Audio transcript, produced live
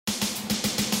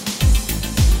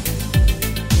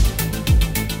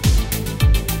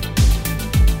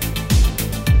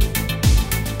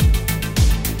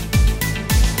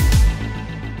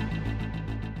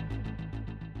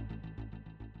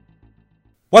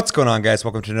What's going on, guys?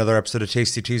 Welcome to another episode of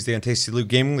Tasty Tuesday on Tasty Loot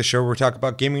Gaming, the show where we talk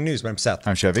about gaming news. I'm Seth.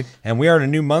 I'm Chevy. And we are in a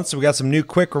new month, so we got some new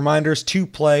quick reminders to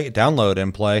play, download,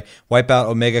 and play. Wipeout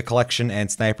Omega Collection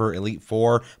and Sniper Elite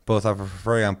 4, both offer for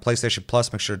free on PlayStation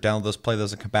Plus. Make sure to download those, play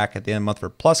those, and come back at the end of the month for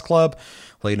Plus Club.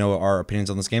 We'll let you know our opinions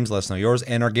on those games. Let us know yours.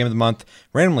 And our game of the month,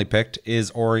 randomly picked,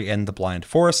 is Ori and the Blind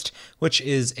Forest, which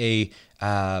is a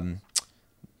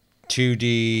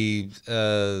 2D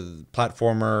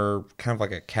platformer, kind of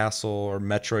like a castle or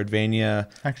Metroidvania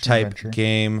type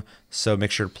game. So make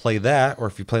sure to play that, or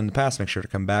if you played in the past, make sure to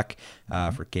come back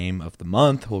for Game of the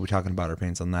Month. We'll be talking about our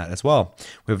opinions on that as well.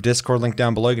 We have a Discord link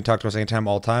down below. You can talk to us anytime,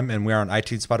 all the time, and we are on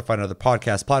iTunes, Spotify, and other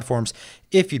podcast platforms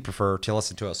if you'd prefer to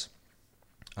listen to us.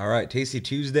 All right, Tasty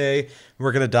Tuesday.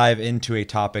 We're going to dive into a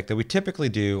topic that we typically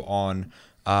do on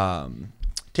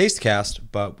Tastecast,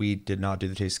 but we did not do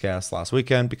the Tastecast last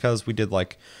weekend because we did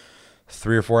like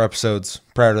 3 or 4 episodes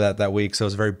prior to that week, so it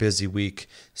was a very busy week.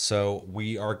 So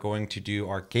we are going to do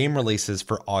our game releases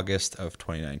for August of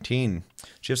 2019. Do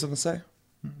you have something to say?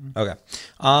 Mm-hmm. Okay.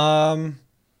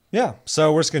 Yeah,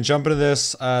 so we're just going to jump into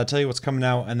this, tell you what's coming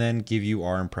out, and then give you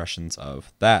our impressions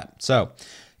of that. So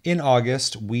in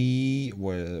August, what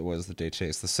was the date today?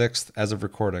 It's the 6th as of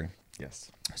recording.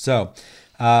 Yes. So,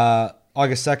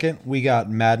 August 2nd, we got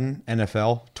Madden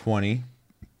NFL 20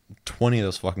 of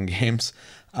those fucking games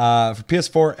for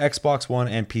PS4, Xbox One,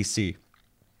 and PC.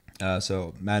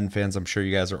 So Madden fans, I'm sure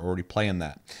you guys are already playing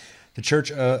that. The Church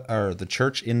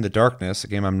in the Darkness, a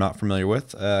game I'm not familiar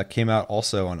with, came out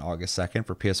also on August 2nd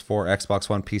for PS4, Xbox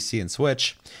One, PC, and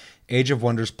Switch. Age of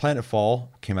Wonders Planetfall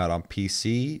came out on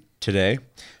PC today,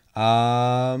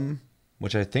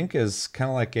 which I think is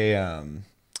kind of like a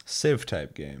Civ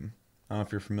type game. I don't know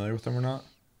if you're familiar with them or not.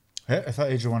 I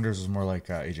thought Age of Wonders was more like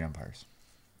Age of Empires.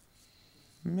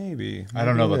 Maybe. I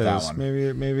don't know about that one.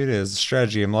 Maybe it is.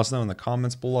 Strategy. Let us know in the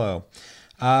comments below.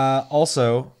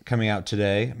 Also coming out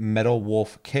today, Metal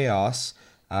Wolf Chaos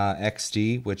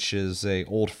XD, which is a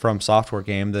old From Software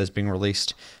game that is being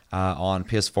released on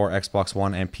PS4, Xbox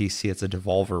One, and PC. It's a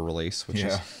Devolver release, which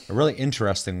is a really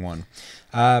interesting one.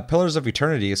 Pillars of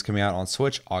Eternity is coming out on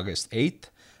Switch August 8th.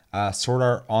 Sword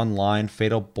Art Online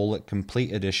Fatal Bullet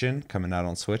Complete Edition coming out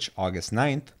on Switch August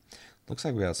 9th. Looks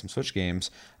like we got some Switch games.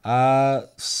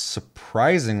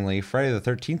 Surprisingly, Friday the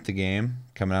 13th, the game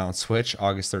coming out on Switch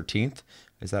August 13th.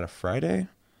 Is that a Friday?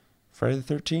 Friday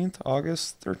the 13th,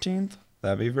 August 13th?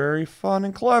 That'd be very fun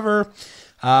and clever.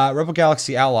 Rebel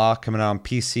Galaxy Outlaw coming out on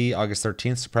PC August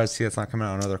 13th. Surprised to see that's not coming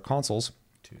out on other consoles.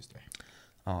 Tuesday.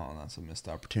 Oh, that's a missed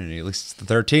opportunity. At least it's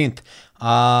the 13th,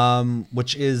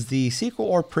 which is the sequel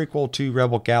or prequel to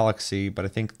Rebel Galaxy, but I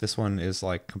think this one is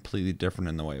like completely different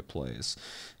in the way it plays.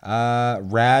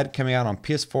 Rad coming out on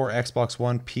PS4, Xbox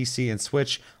One, PC, and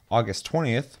Switch August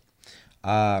 20th.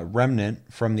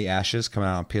 Remnant from the Ashes coming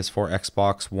out on PS4,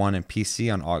 Xbox One, and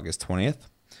PC on August 20th.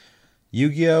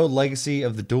 Yu-Gi-Oh! Legacy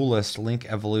of the Duelist Link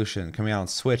Evolution coming out on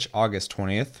Switch August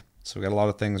 20th. So we got a lot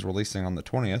of things releasing on the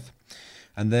 20th.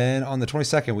 And then on the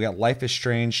 22nd, we got Life is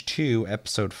Strange 2,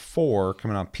 Episode 4,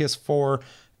 coming on PS4,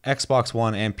 Xbox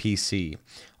One, and PC.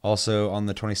 Also on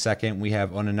the 22nd, we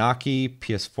have Ononaki,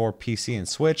 PS4, PC, and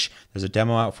Switch. There's a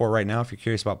demo out for it right now if you're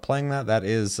curious about playing that. That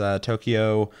is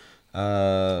Tokyo...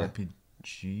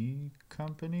 RPG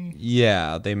company?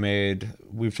 Yeah,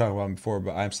 we've talked about them before,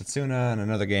 but I'm Setsuna and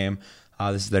another game.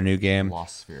 This is their new game.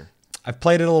 Lost Sphere. I've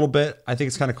played it a little bit. I think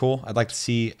it's kind of cool. I'd like to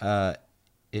see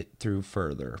it through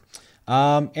further.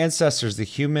 Ancestors, the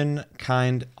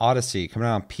Humankind Odyssey, coming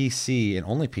out on PC and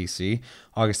only PC,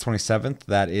 August 27th.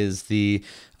 That is the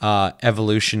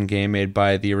Evolution game made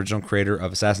by the original creator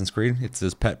of Assassin's Creed. It's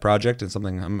his pet project and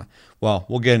something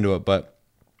we'll get into it, but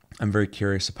I'm very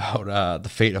curious about the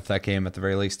fate of that game at the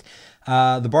very least.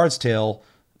 The Bard's Tale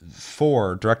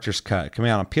 4 Director's Cut,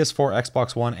 coming out on PS4,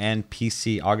 Xbox One, and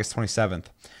PC, August 27th.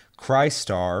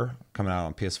 Crystar, coming out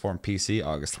on PS4 and PC,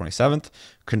 August 27th.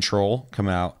 Control,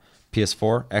 coming out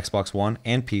PS4, Xbox One,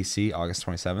 and PC, August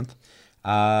 27th.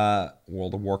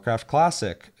 World of Warcraft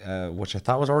Classic, which I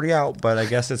thought was already out, but I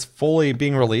guess it's fully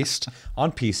being released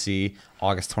on PC,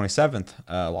 August 27th.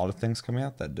 A lot of things coming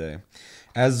out that day.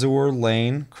 Azure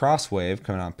Lane Crosswave,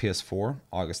 coming out on PS4,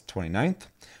 August 29th.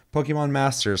 Pokemon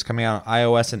Masters, coming out on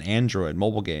iOS and Android,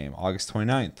 mobile game, August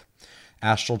 29th.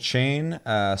 Astral Chain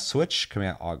Switch, coming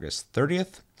out August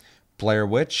 30th. Blair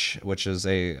Witch, which is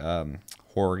a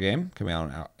horror game, coming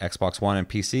out on Xbox One and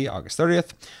PC, August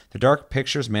 30th. The Dark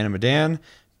Pictures Man of Medan,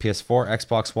 PS4,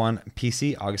 Xbox One,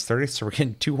 PC, August 30th. So we're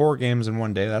getting 2 horror games in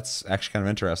one day. That's actually kind of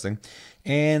interesting.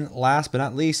 And last but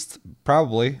not least,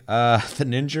 probably,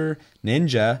 the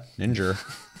Ninja.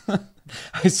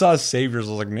 I saw Saviors.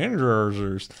 I was like,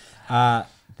 Ninjas.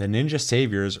 The The Ninja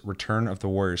Saviors Return of the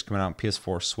Warriors, coming out on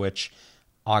PS4, Switch,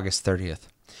 August 30th.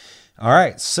 All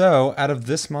right, so out of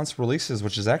this month's releases,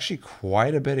 which is actually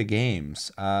quite a bit of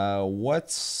games,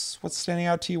 what's standing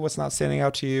out to you, what's not standing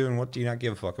out to you, and what do you not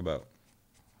give a fuck about?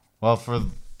 Well, for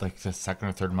like the second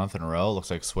or third month in a row, it looks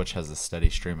like Switch has a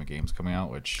steady stream of games coming out,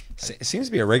 which It seems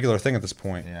to be a regular thing at this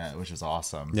point. yeah, which is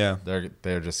awesome. Yeah.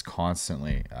 They're just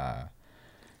constantly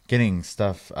getting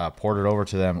stuff ported over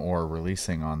to them or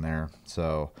releasing on there.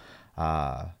 So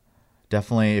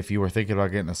definitely, if you were thinking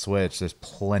about getting a Switch, there's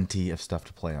plenty of stuff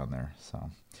to play on there. So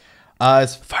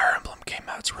it's Fire Emblem came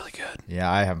out. It's really good.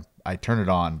 yeah, I turned it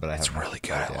on, but It's really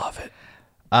good. I love it.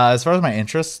 As far as my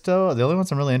interests, though, the only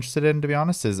ones I'm really interested in, to be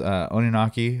honest, is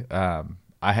Oninaki.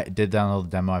 Did download the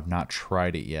demo. I've not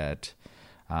tried it yet.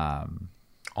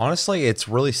 Honestly, it's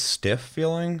really stiff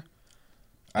feeling,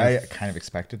 I kind of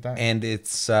expected that. and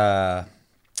it's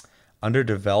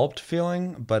underdeveloped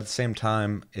feeling, but at the same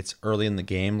time, it's early in the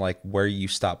game, like where you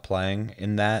stop playing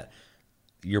in that,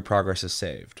 your progress is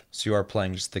saved. So you are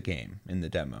playing just the game in the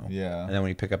demo. Yeah. And then when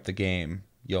you pick up the game,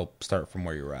 you'll start from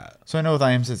where you're at. So I know with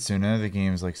I Am Setsuna, the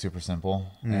game is like super simple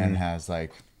and has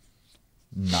like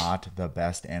not the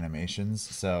best animations.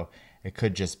 So it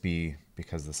could just be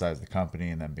because of the size of the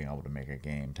company and then being able to make a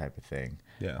game type of thing.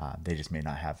 Yeah. They just may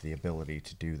not have the ability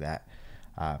to do that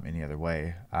any other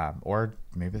way. Or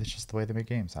maybe that's just the way they make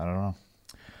games. I don't know.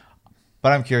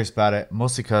 But I'm curious about it,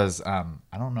 mostly because I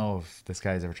don't know if this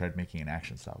guy's ever tried making an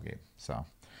action style game. So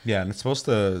Yeah, and it's supposed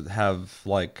to have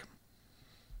like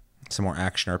some more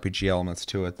action RPG elements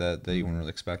to it that you wouldn't really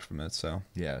expect from it. So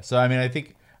yeah. So I mean,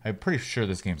 I'm pretty sure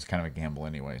this game's kind of a gamble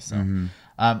anyway. So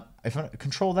if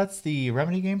Control, that's the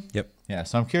Remedy game. Yep. Yeah.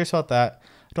 So I'm curious about that.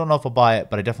 I don't know if I'll buy it,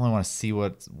 but I definitely want to see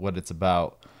what it's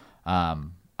about.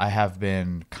 I have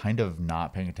been kind of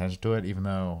not paying attention to it, even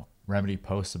though Remedy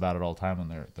posts about it all the time on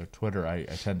their Twitter. I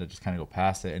tend to just kind of go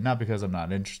past it, and not because I'm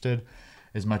not interested,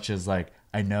 as much as like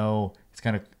I know it's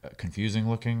kind of confusing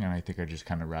looking, and I think I just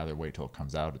kind of rather wait till it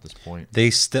comes out at this point.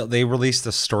 they released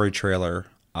a story trailer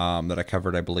that I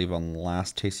covered, I believe, on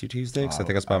last Tasty Tuesday, because I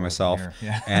think I was by myself.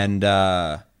 Yeah. And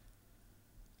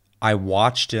I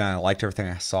watched it and I liked everything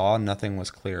I saw. Nothing was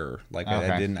clear. Like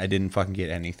I didn't fucking get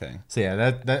anything. So yeah,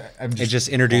 that I'm just It just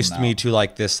introduced me to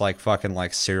like this like fucking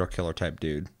like serial killer type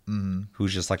dude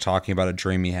who's just like talking about a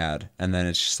dream he had, and then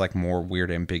it's just like more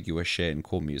weird ambiguous shit and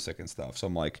cool music and stuff. So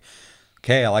I'm like,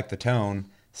 okay, I like the tone.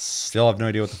 Still have no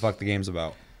idea what the fuck the game's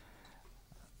about.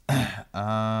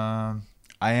 I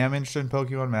am interested in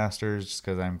Pokemon Masters just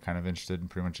because I'm kind of interested in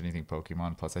pretty much anything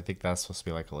Pokemon. Plus, I think that's supposed to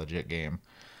be like a legit game.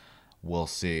 We'll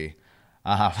see.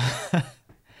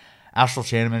 Astral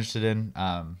Chain I'm interested in.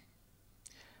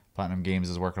 Platinum Games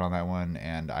is working on that one,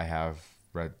 and I have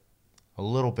read a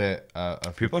little bit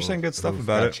of People are saying good stuff who've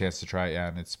about got it. a chance to try it, yeah,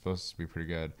 and it's supposed to be pretty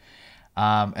good.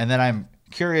 And then I'm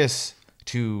curious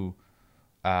to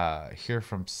hear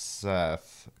from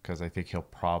Seth, because I think he'll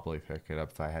probably pick it up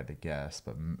if I had to guess.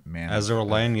 But Azure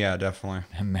Lane, yeah, definitely.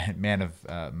 Man of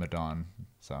Madon.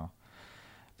 So,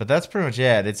 but that's pretty much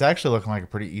it. It's actually looking like a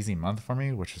pretty easy month for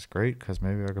me, which is great because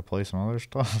maybe I could play some other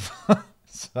stuff.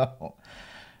 So,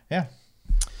 yeah.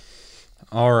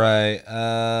 All right.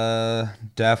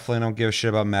 Definitely don't give a shit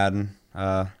about Madden.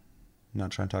 Not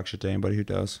trying to talk shit to anybody who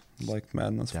does like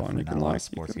Madden. That's fine. You Definitely can not a lot like of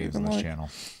sports you games can on this like- channel.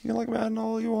 You can like Madden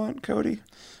all you want, Cody.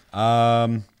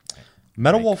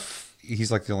 Metal Wolf,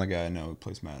 he's like the only guy I know who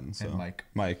plays Madden. So. And Mike.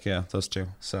 Mike, yeah, those two.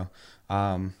 So,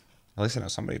 at least I know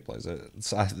somebody who plays it.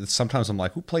 Sometimes I'm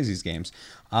like, who plays these games?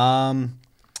 Metal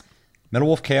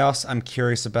Wolf Chaos, I'm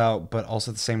curious about, but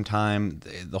also at the same time,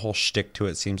 the whole shtick to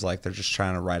it seems like they're just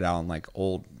trying to write out like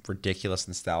old ridiculous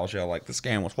nostalgia. Like this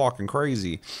game was fucking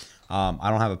crazy. I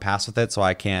don't have a pass with it, so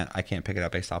I can't pick it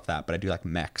up based off that. But I do like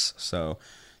mechs, so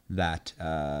that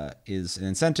is an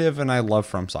incentive, and I love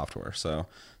From Software, so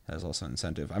that is also an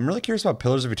incentive. I'm really curious about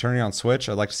Pillars of Eternity on Switch.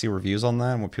 I'd like to see reviews on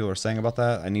that and what people are saying about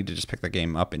that. I need to just pick the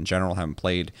game up in general. I haven't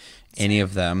played any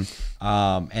of them.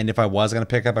 And if I was going to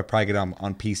pick up, I'd probably get it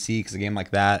on PC, because a game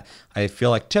like that, I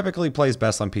feel like typically plays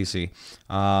best on PC.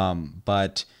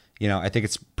 But, you know, I think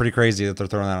it's pretty crazy that they're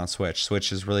throwing that on Switch.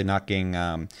 Switch is really not getting,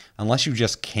 unless you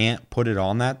just can't put it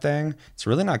on that thing, it's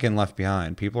really not getting left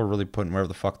behind. People are really putting whatever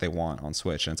the fuck they want on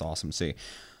Switch, and it's awesome to see.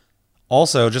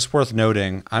 Also, just worth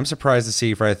noting, I'm surprised to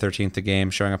see Friday the 13th, the game,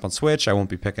 showing up on Switch. I won't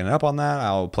be picking it up on that.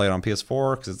 I'll play it on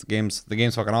PS4 because the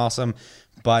game's fucking awesome.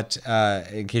 But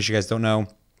in case you guys don't know,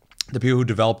 the people who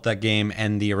developed that game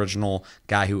and the original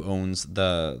guy who owns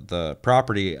the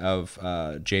property of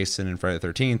Jason and Friday the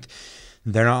 13th,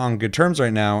 they're not on good terms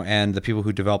right now, and the people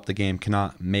who developed the game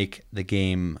cannot make the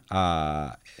game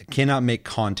cannot make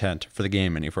content for the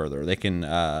game any further. They can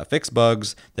fix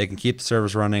bugs, they can keep the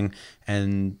servers running,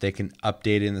 and they can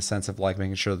update it in the sense of like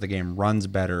making sure that the game runs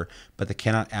better, but they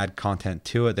cannot add content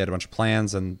to it. They had a bunch of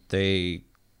plans, and they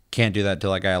can't do that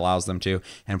until that guy allows them to.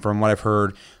 And from what I've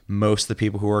heard, most of the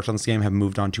people who worked on this game have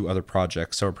moved on to other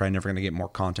projects, so we're probably never going to get more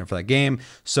content for that game.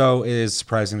 So it is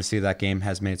surprising to see that game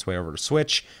has made its way over to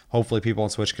Switch. Hopefully people on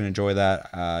Switch can enjoy that.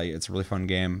 It's a really fun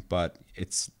game, but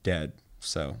it's dead,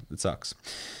 so it sucks.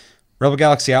 Rebel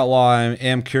Galaxy Outlaw I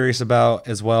am curious about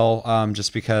as well,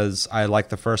 just because I like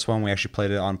the first one. We actually played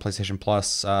it on PlayStation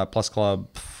Plus Club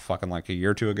fucking like a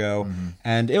year or two ago,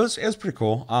 and it was pretty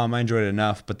cool. I enjoyed it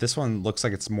enough, but this one looks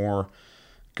like it's more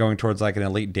going towards like an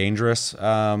Elite Dangerous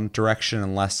direction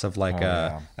and less of like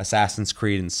Assassin's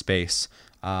Creed in space.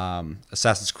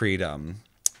 Assassin's Creed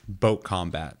boat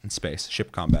combat in space,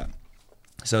 ship combat.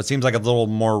 So it seems like a little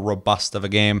more robust of a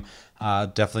game.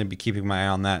 Definitely be keeping my eye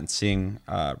on that and seeing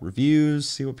reviews,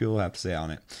 see what people have to say on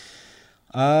it.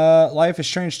 Life is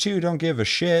Strange 2, don't give a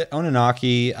shit.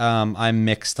 Ononaki, I'm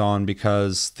mixed on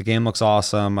because the game looks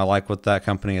awesome. I like what that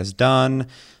company has done.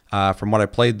 From what I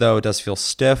played, though, it does feel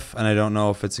stiff, and I don't know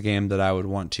if it's a game that I would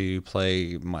want to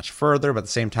play much further, but at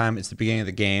the same time, it's the beginning of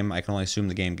the game. I can only assume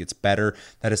the game gets better.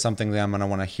 That is something that I'm going to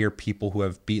want to hear people who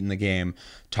have beaten the game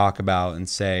talk about and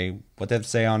say what they have to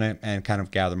say on it and kind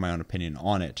of gather my own opinion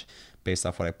on it based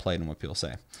off what I played and what people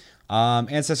say.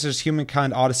 Ancestors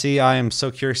Humankind Odyssey, I am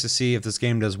so curious to see if this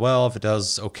game does well, if it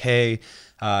does okay,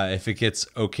 if it gets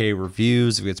okay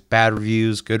reviews, if it gets bad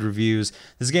reviews, good reviews.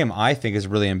 This game, I think, is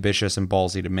really ambitious and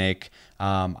ballsy to make.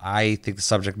 I think the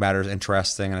subject matter is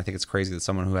interesting, and I think it's crazy that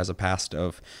someone who has a past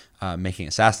of making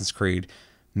Assassin's Creed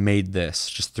made this,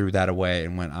 just threw that away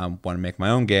and went, I want to make my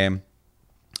own game.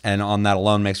 And on that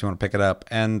alone makes me want to pick it up.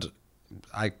 And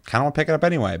I kind of want to pick it up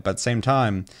anyway, but at the same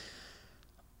time,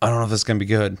 I don't know if this is going to be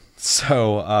good.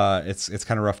 So it's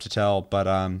kind of rough to tell, but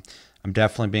I'm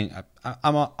definitely being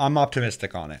I'm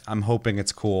optimistic on it. I'm hoping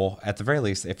it's cool. At the very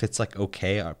least, if it's like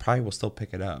okay, I probably will still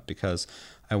pick it up because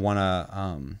I want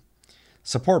to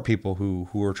support people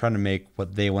who are trying to make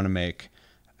what they want to make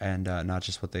and not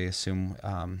just what they assume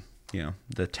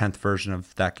the 10th version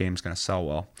of that game is going to sell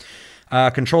well.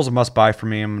 Control's a must buy for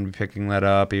me. I'm going to be picking that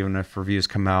up even if reviews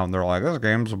come out and they're like, this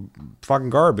game's fucking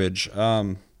garbage.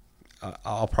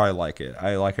 I'll probably like it.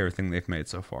 I like everything they've made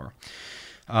so far.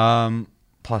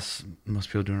 Plus, most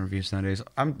people doing reviews nowadays.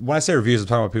 When I say reviews, I'm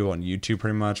talking about people on YouTube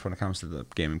pretty much. When it comes to the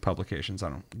gaming publications, I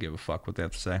don't give a fuck what they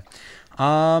have to say.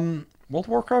 World of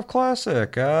Warcraft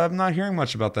Classic. I'm not hearing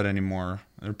much about that anymore.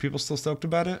 Are people still stoked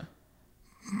about it?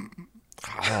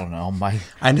 I don't know.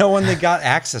 I know when they got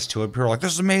access to it, people were like,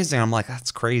 this is amazing. I'm like,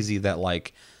 that's crazy that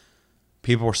like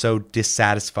people were so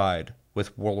dissatisfied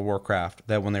with World of Warcraft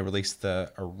that when they released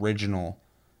the original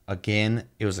again,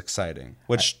 it was exciting,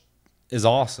 which is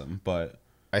awesome, but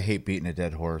I hate beating a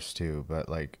dead horse too, but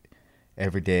like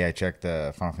every day I check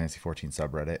the Final Fantasy 14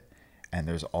 subreddit and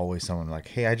there's always someone like,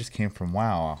 hey, I just came from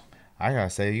WoW. I gotta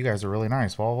say, you guys are really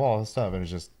nice, blah, blah, blah, all this stuff. And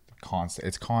it's just constant.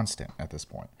 It's constant at this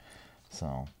point.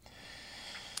 So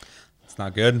it's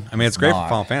not good. I mean, it's great for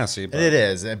Final Fantasy. But it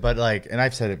is, but like, and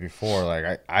I've said it before,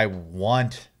 like I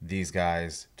want these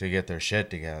guys to get their shit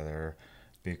together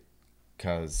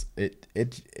because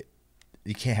it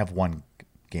you can't have one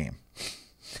game.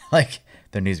 Like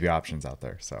there needs to be options out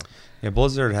there. So yeah,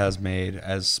 Blizzard has made,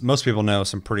 as most people know,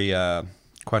 some pretty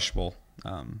questionable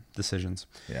decisions.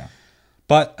 Yeah.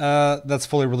 But that's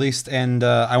fully released, and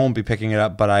I won't be picking it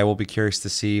up, but I will be curious to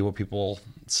see what people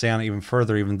say on it even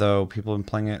further, even though people have been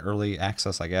playing it early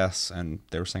access, I guess, and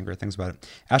they were saying great things about it.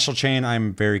 Astral Chain,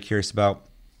 I'm very curious about.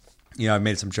 You know, I've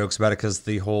made some jokes about it because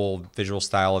the whole visual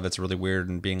style of it's really weird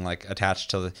and being like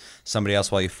attached to somebody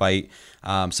else while you fight.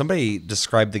 Somebody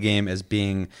described the game as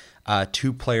being a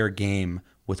 2-player game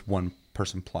with one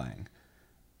person playing,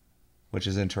 which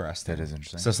is interesting. That is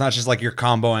interesting. So it's not just like you're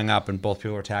comboing up and both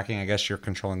people are attacking. I guess you're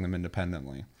controlling them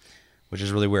independently, which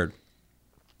is really weird.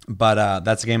 But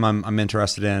that's a game I'm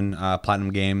interested in.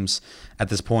 Platinum Games at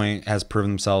this point has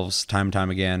proven themselves time and time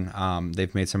again.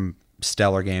 They've made some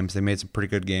stellar games. They made some pretty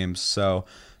good games. So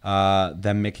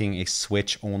them making a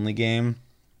Switch only game,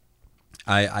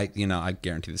 I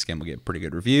guarantee this game will get pretty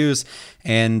good reviews.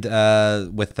 And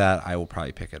with that, I will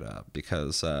probably pick it up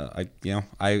because I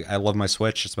love my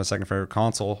Switch. It's my second favorite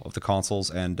console of the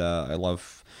consoles, and I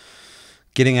love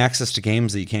getting access to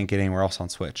games that you can't get anywhere else on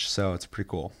Switch. So it's pretty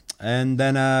cool. And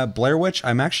then Blair Witch,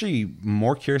 I'm actually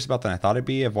more curious about than I thought it'd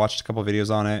be. I've watched a couple of videos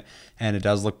on it, and it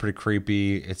does look pretty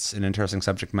creepy. It's an interesting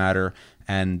subject matter.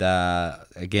 And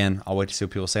again, I'll wait to see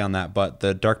what people say on that. But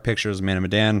the Dark Pictures, Man of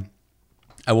Medan,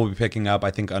 I will be picking up. I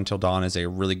think Until Dawn is a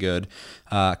really good,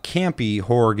 campy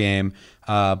horror game,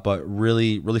 but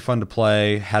really, really fun to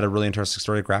play. Had a really interesting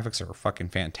story. The graphics are fucking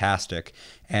fantastic.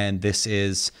 And this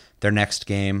is their next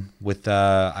game with,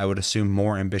 I would assume,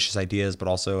 more ambitious ideas, but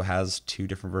also has 2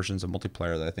 different versions of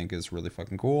multiplayer that I think is really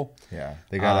fucking cool. Yeah,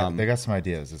 they got some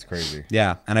ideas. It's crazy.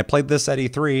 Yeah, and I played this at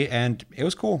E3, and it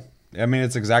was cool. I mean,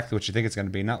 it's exactly what you think it's going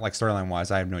to be. Not like storyline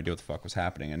wise, I have no idea what the fuck was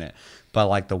happening in it, but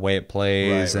like the way it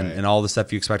plays and all the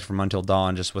stuff you expect from Until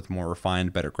Dawn, just with more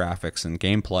refined, better graphics and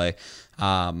gameplay.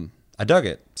 I dug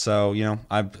it. So, you know,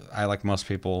 I like most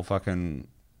people fucking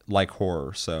like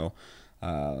horror. So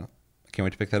I can't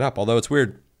wait to pick that up. Although it's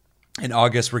weird. In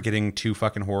August, we're getting 2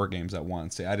 fucking horror games at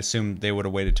once. I'd assume they would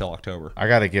have waited till October. I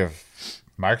got to give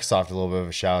Microsoft a little bit of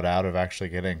a shout out of actually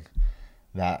getting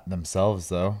that themselves,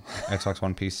 though. Xbox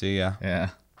One, PC, yeah. Yeah.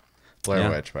 Blair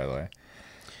Witch, by the way.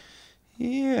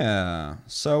 Yeah.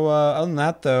 So other than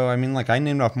that, though, I mean, like, I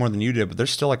named off more than you did, but there's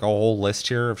still like a whole list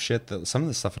here of shit that some of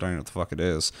this stuff I don't even know what the fuck it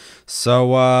is.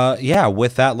 So yeah,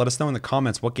 with that, let us know in the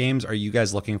comments, what games are you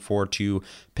guys looking forward to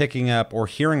picking up or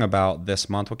hearing about this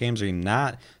month? What games are you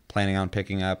not planning on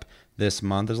picking up this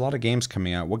month? There's a lot of games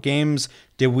coming out. What games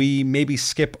did we maybe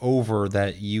skip over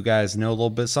that you guys know a little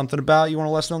bit something about? You want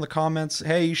to let us know in the comments?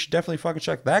 Hey, you should definitely fucking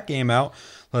check that game out.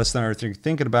 Let us know everything you're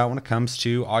thinking about when it comes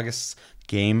to August's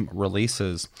game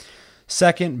releases.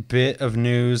 Second bit of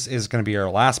news is going to be our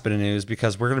last bit of news,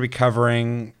 because we're going to be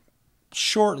covering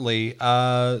shortly.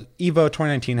 EVO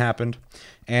 2019 happened,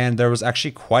 and there was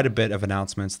actually quite a bit of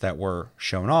announcements that were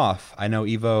shown off. I know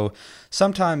EVO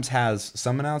sometimes has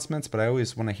some announcements, but I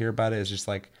always, when I hear about it, it's just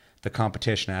like the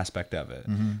competition aspect of it.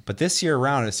 Mm-hmm. But this year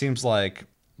around, it seems like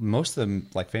most of the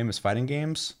like famous fighting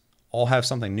games all have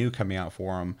something new coming out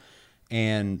for them.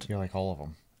 And you're like all of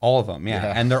them. All of them,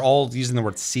 yeah. And they're all using the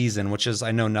word season, which is,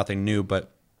 I know, nothing new, but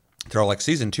they're all like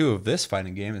season 2 of this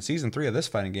fighting game and season 3 of this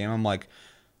fighting game. I'm like,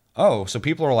 oh, so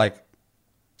people are like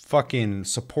fucking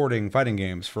supporting fighting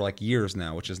games for like years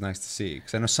now, which is nice to see.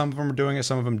 Because I know some of them are doing it,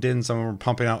 some of them didn't, some of them are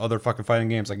pumping out other fucking fighting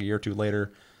games like a year or 2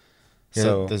 later. Yeah,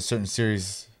 so there's certain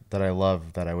series that I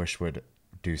love that I wish would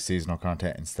do seasonal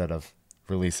content instead of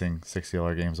releasing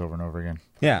 $60 games over and over again.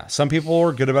 Yeah, some people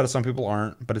are good about it, some people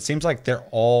aren't, but it seems like they're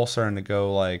all starting to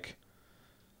go like,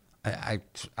 I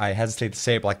hesitate to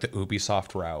say it, but like the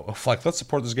Ubisoft route of like, let's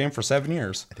support this game for 7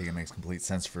 years. I think it makes complete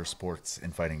sense for sports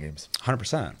and fighting games.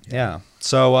 100%. Yeah.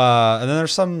 So and then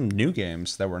there's some new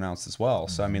games that were announced as well.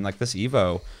 So I mean, like this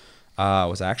EVO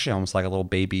was actually almost like a little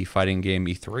baby fighting game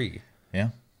E3. Yeah.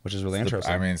 Which is really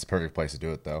interesting. I mean, it's a perfect place to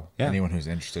do it, though. Yeah. Anyone who's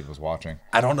interested was watching.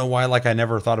 I don't know why, like, I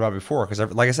never thought about it before. Because,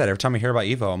 like I said, every time I hear about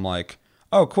EVO, I'm like,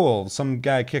 oh, cool. Some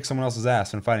guy kicked someone else's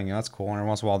ass in a fighting game. That's cool. And every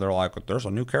once in a while, they're like, there's a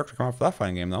new character coming out for that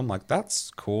fighting game, though. I'm like, that's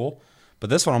cool.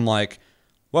 But this one, I'm like,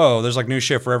 whoa, there's, like, new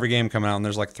shit for every game coming out. And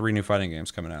there's, like, 3 new fighting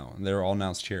games coming out. And they're all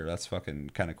announced here. That's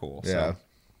fucking kind of cool. Yeah.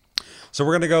 So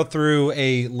we're going to go through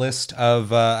a list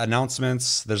of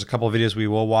announcements. There's a couple of videos we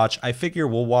will watch. I figure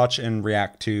we'll watch and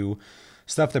react to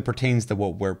stuff that pertains to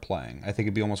what we're playing. I think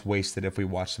it'd be almost wasted if we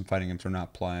watch some fighting games we're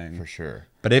not playing. For sure.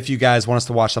 But if you guys want us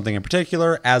to watch something in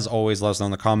particular, as always, let us know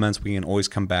in the comments. We can always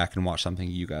come back and watch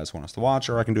something you guys want us to watch,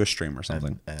 or I can do a stream or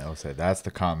something. And I'll say that's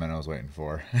the comment I was waiting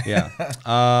for. Yeah.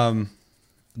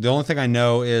 The only thing I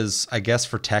know is, I guess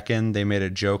for Tekken, they made a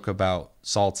joke about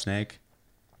Solid Snake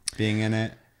being in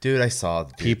it. Dude, I saw.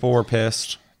 People were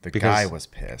pissed. The guy was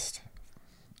pissed.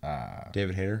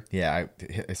 David Hayter? Yeah,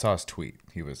 I saw his tweet.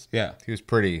 He was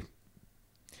pretty.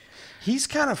 He's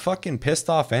kind of fucking pissed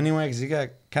off anyway because he got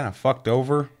kind of fucked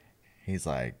over. He's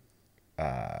like,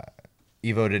 Evo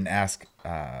didn't ask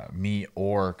me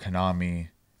or Konami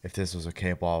if this was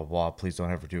okay, blah, blah, blah. Please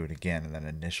don't ever do it again. And then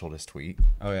initialed his tweet.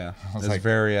 Oh, yeah. It's like,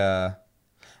 very, I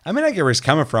mean, I get where he's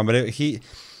coming from, but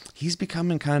he's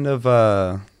becoming kind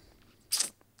of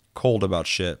cold about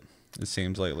shit, it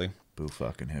seems, lately. Boo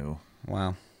fucking who.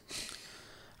 Wow.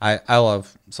 I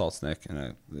love Salt Snake,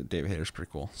 and David Hayter's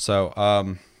pretty cool. So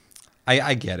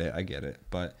I get it.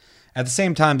 But at the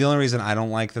same time, the only reason I don't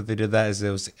like that they did that is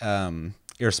it was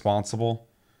irresponsible,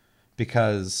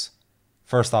 because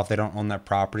first off, they don't own that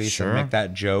property, so to make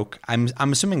that joke. I'm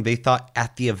assuming they thought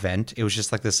at the event it was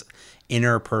just like this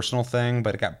interpersonal thing,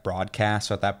 but it got broadcast.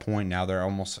 So at that point, now they're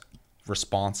almost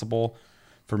responsible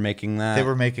for making that. They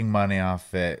were making money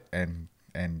off it, and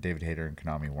David Hayter and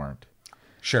Konami weren't.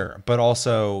 Sure, but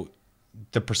also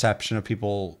the perception of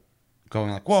people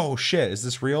going like, "Whoa, shit, is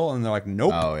this real?" And they're like,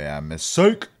 "Nope." Oh yeah,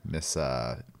 Psych. Miss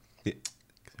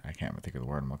I can't even think of the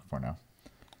word I'm looking for now.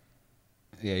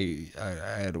 Yeah,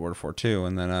 I had a word for it too,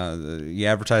 and then you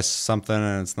advertise something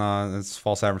and it's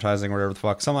false advertising or whatever the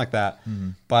fuck, something like that.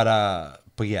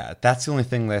 But yeah, that's the only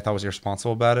thing that I thought was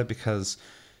irresponsible about it, because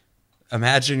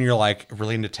imagine you're like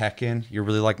really into Tekken, you're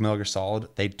really like Metal Gear Solid,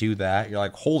 they do that, you're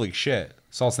like, holy shit,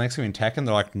 Solid Snake's gonna be in Tekken.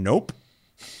 They're like, nope.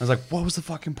 I was like, what was the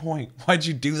fucking point? Why'd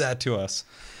you do that to us?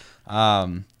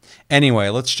 Anyway,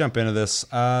 let's jump into this.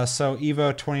 So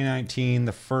Evo 2019,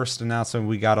 the first announcement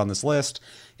we got on this list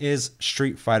is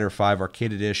Street Fighter V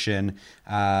Arcade Edition.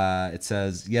 It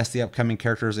says, yes, the upcoming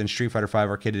characters in Street Fighter V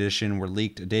Arcade Edition were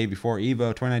leaked a day before Evo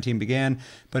 2019 began,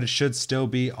 but it should still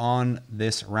be on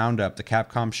this roundup. The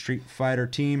Capcom Street Fighter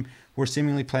team were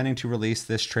seemingly planning to release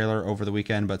this trailer over the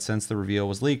weekend, but since the reveal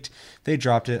was leaked, they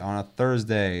dropped it on a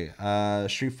Thursday.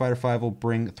 Street Fighter V will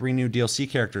bring 3 new DLC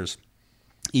characters: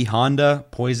 E Honda,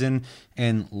 Poison,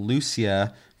 and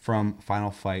Lucia from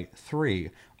Final Fight 3.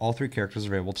 All 3 characters are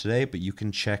available today, but you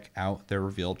can check out their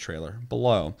reveal trailer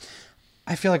below.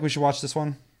 I feel like we should watch this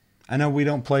one. I know we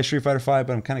don't play Street Fighter V, but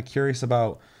I'm kind of curious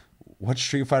about what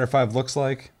Street Fighter V looks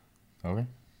like. Okay.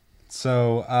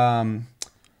 So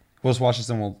we'll just watch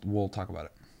this and we'll talk about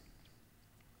it.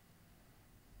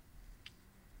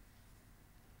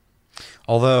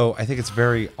 Although I think it's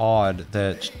very odd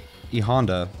that E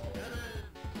Honda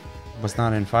was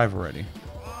not in 5 already.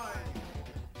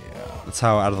 Yeah. That's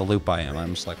how out of the loop I am.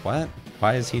 I'm just like, what?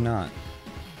 Why is he not?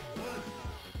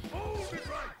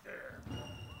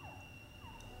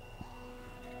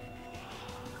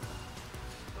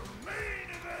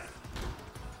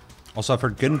 Also, I've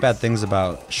heard good and bad things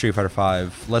about Street Fighter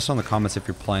V. Let us know in the comments if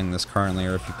you're playing this currently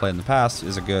or if you played in the past.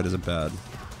 Is it good? Is it bad?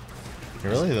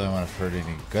 Really, the only one I've heard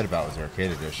anything good about was the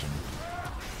Arcade Edition.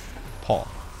 Paul.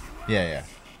 Yeah.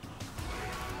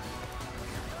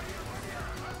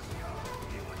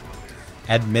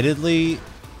 Admittedly,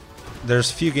 there's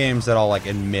a few games that I'll like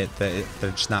admit that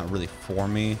they're just not really for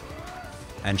me.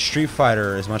 And Street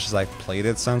Fighter, as much as I've played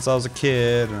it since I was a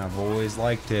kid and I've always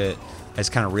liked it, I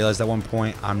just kind of realized at one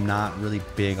point I'm not really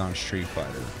big on Street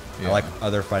Fighter. Yeah. I like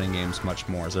other fighting games much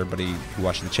more. As everybody who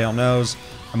watching the channel knows,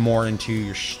 I'm more into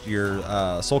your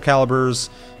Soul Caliburs,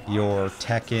 your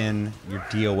Tekken, your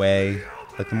DOA,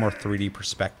 like the more 3D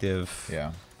perspective,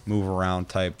 move around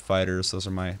type fighters. Those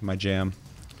are my jam.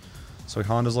 So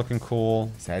Honda's looking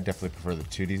cool. See, I definitely prefer the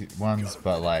 2D ones,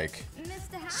 but like,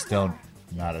 still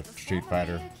not a Street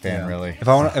Fighter fan really. If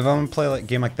I want to play like a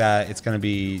game like that, it's gonna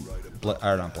be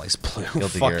not Blaze Blue.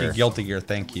 Guilty Fucking Gear. Guilty Gear.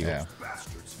 Thank you. Yeah.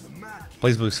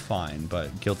 Blaze Blue's fine,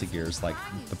 but Guilty Gear is like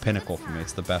the pinnacle for me.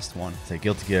 It's the best one. Say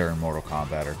Guilty Gear and Mortal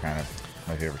Kombat are kind of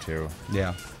my favorite too.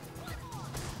 Yeah.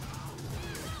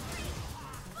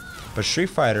 But Street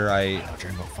Fighter,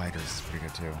 Dragon Ball Fighters is pretty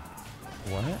good too.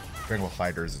 What? Dragon Ball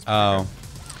Fighters is pretty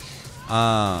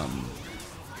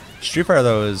good. Street Fighter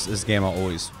though is a game I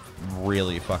always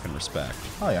really fucking respect.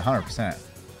 Oh yeah, 100%.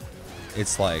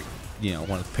 It's like, you know,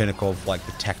 one of the pinnacle of like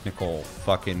the technical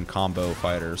fucking combo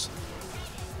fighters.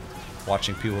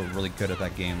 Watching people who are really good at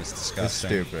that game is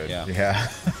disgusting. It's stupid. Yeah.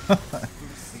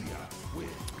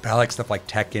 But I like stuff like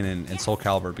Tekken and Soul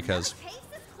Calibur because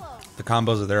the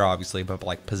combos are there obviously, but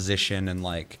like position and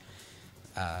like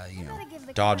you know,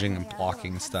 dodging and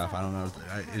blocking and stuff. I don't know.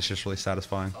 It's just really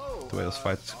satisfying the way those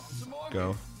fights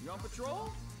go. You on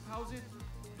patrol? How's it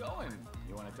going?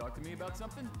 You want to talk to me about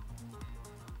something?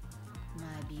 My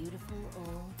beautiful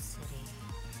old city.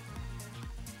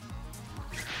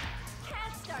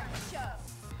 Can't start the show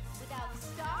without a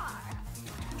star.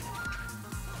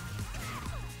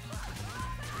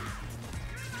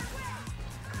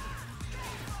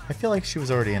 I feel like she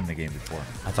was already in the game before.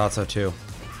 I thought so too.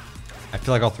 I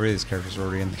feel like all 3 of these characters are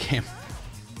already in the game.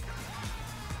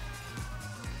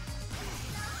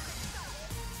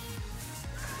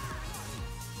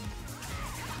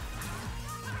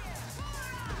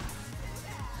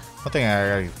 One thing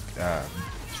I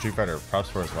Street Fighter props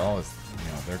for as well is,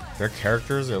 you know, their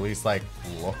characters at least like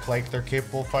look like they're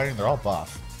capable of fighting. They're all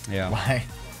buff. Yeah. Like,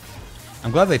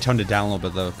 I'm glad they toned it down a little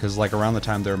bit though, because like around the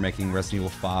time they were making Resident Evil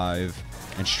 5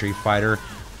 and Street Fighter,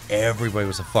 everybody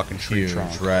was a fucking tree Huge,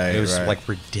 trunk. right, It was right. like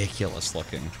ridiculous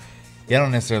looking. yeah, I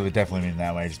don't necessarily definitely mean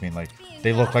that way. I just mean like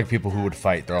they look like people who would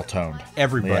fight. They're all toned.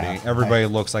 Everybody Yeah.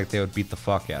 looks like they would beat the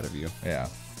fuck out of you. Yeah.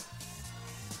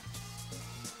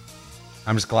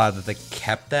 I'm just glad that they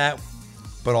kept that,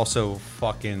 but also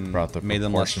fucking Brought the made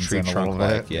them less proportions tree in a trunk little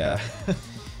like. bit.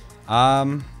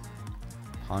 Yeah.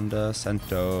 Honda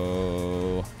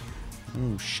Cento.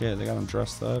 Oh shit, they got him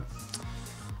dressed up.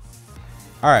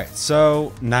 All right,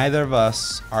 so neither of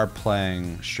us are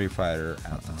playing Street Fighter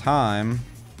at the time.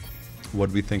 What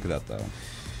do we think of that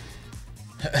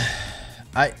though?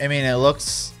 I mean, it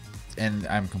looks, and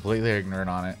I'm completely ignorant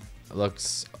on it. It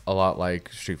looks a lot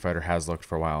like Street Fighter has looked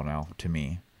for a while now to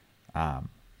me.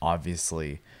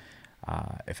 Obviously,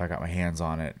 if I got my hands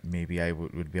on it, maybe I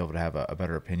would be able to have a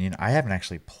better opinion. I haven't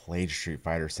actually played Street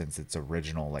Fighter since its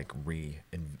original like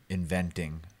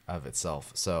reinventing of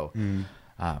itself. So I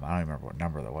don't even remember what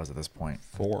number that was at this point.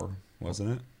 4,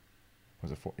 wasn't it?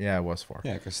 Was it 4? Yeah, it was 4.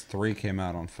 Yeah, because 3 came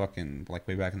out on fucking like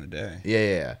way back in the day.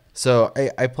 Yeah. So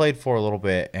I played 4 a little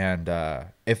bit, and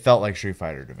it felt like Street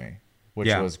Fighter to me, which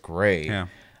was great. Yeah.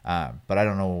 But I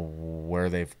don't know where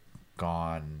they've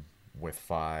gone with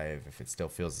 5, if it still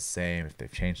feels the same, if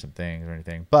they've changed some things or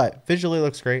anything. But visually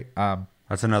looks great.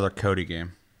 That's another Cody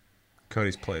game.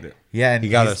 Cody's played it. Yeah, and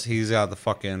He's got the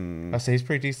fucking. I say he's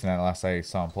pretty decent at it. Last I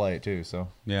saw him play it too. So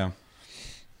Yeah.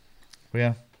 but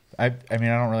yeah, I mean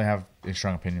I don't really have any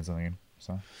strong opinions on the game.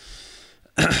 So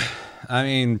I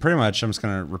mean, pretty much. I'm just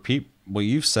gonna repeat what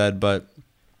you've said, but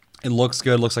it looks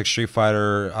good. Looks like Street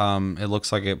Fighter. It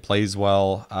looks like it plays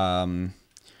well.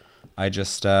 I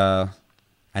just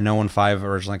I know when 5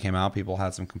 originally came out, people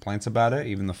had some complaints about it,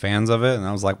 even the fans of it, and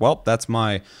I was like, well, that's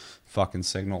my fucking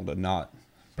signal to not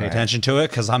pay attention to it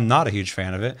because I'm not a huge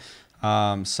fan of it.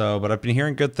 But I've been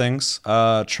hearing good things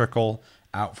trickle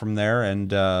out from there,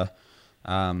 and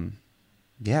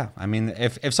yeah, I mean,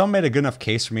 if someone made a good enough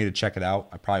case for me to check it out,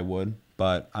 I probably would.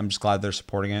 But I'm just glad they're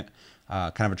supporting it.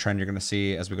 Kind of a trend you're going to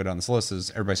see as we go down this list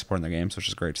is everybody supporting their games, which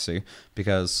is great to see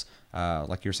because,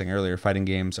 like you were saying earlier, fighting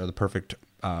games are the perfect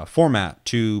format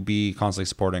to be constantly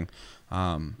supporting.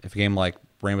 If a game like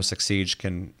Rainbow Six Siege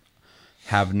can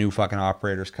have new fucking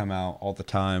operators come out all the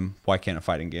time, why can't a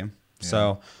fighting game? Yeah.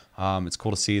 So it's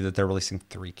cool to see that they're releasing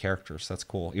 3 characters. That's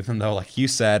cool. Even though, like you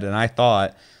said, and I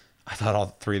thought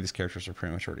all 3 of these characters are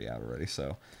pretty much already out already.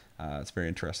 So it's very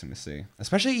interesting to see,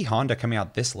 especially E Honda coming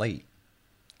out this late.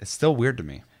 It's still weird to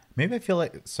me. maybe I feel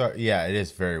like yeah, it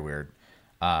is very weird.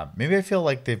 Maybe I feel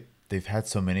like they've had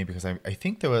so many because I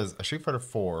think there was a Street Fighter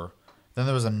 4, then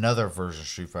there was another version of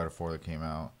Street Fighter 4 that came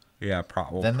out. Yeah,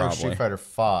 then there's Street Fighter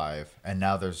 5, and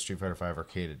now there's Street Fighter 5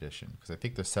 Arcade Edition because I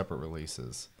think they're separate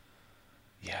releases.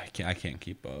 Yeah, I can't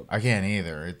keep up. I can't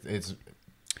either. It's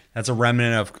That's a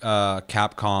remnant of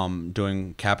Capcom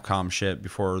doing Capcom shit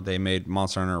before they made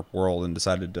Monster Hunter World and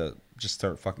decided to just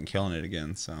start fucking killing it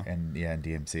again. So and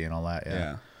DMC and all that.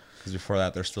 Yeah. Because before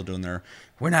that, they're still doing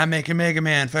we're not making Mega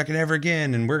Man fucking ever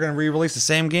again, and we're going to re-release the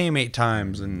same game 8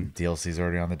 times. And DLC's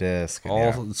already on the disc.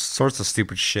 All sorts of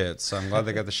stupid shit. So I'm glad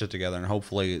they got the shit together, and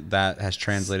hopefully that has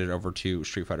translated over to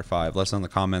Street Fighter V. Let us know in the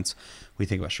comments what you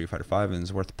think about Street Fighter V and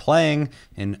is worth playing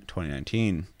in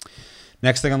 2019.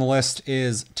 Next thing on the list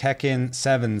is Tekken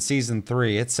 7 Season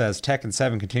 3. It says Tekken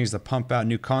 7 continues to pump out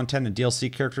new content and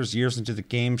DLC characters years into the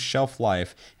game's shelf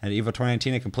life. And at EVO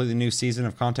 2019, a completely new season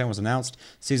of content was announced.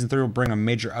 Season 3 will bring a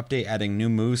major update, adding new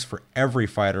moves for every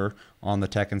fighter on the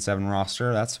Tekken 7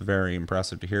 roster. That's very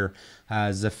impressive to hear.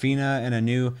 Zafina and a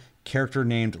new character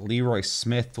named Leroy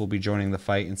Smith will be joining the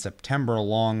fight in September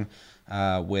along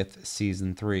with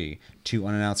Season 3. 2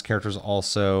 unannounced characters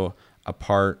also a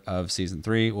part of Season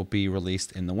 3 will be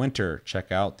released in the winter.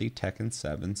 Check out the Tekken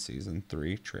 7 Season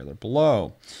 3 trailer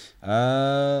below.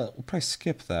 We'll probably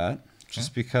skip that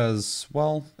just because,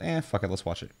 well, fuck it. Let's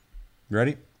watch it. You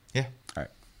ready? Yeah. All right.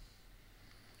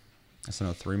 That's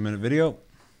another 3-minute video.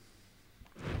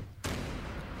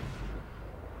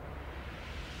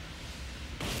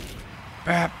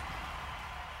 Bap.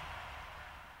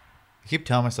 I keep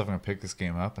telling myself I'm going to pick this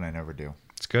game up, and I never do.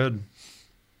 It's good.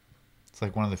 It's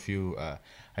like one of the few.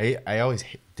 I always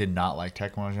did not like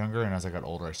Tekken when I was younger, and as I got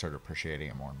older, I started appreciating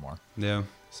it more and more. Yeah.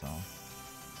 So.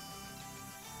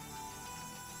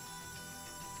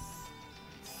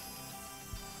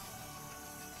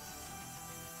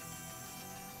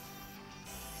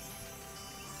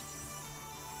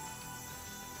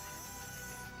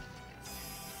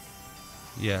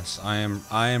 Yes, I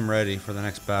am ready for the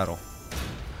next battle.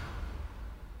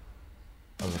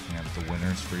 I was looking at the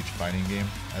winners for each fighting game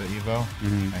at EVO.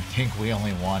 Mm-hmm. I think we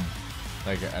only won,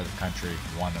 like as a country,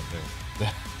 one of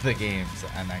the games,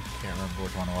 and I can't remember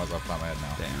which one it was off the top of my head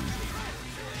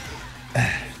now.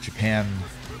 Damn. Japan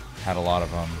had a lot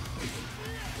of them.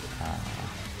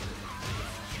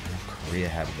 Korea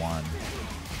had one.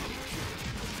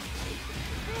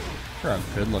 Look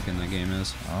how good looking that game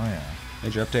is. Oh yeah.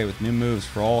 Major update with new moves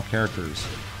for all characters.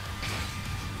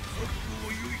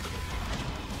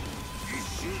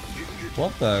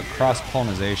 Well, the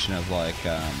cross-pollination of like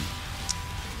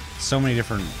so many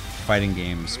different fighting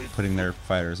games putting their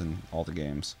fighters in all the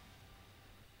games.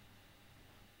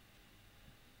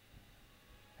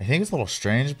 I think it's a little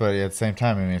strange, but at the same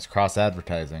time, I mean, it's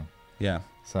cross-advertising. Yeah.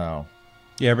 So,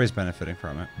 Yeah, everybody's benefiting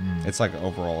from it. It's like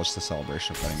overall, it's the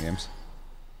celebration of fighting games.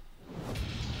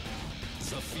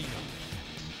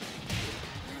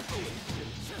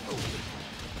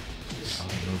 Oh,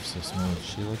 it moves so smooth.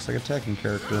 She looks like a Tekken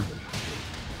character.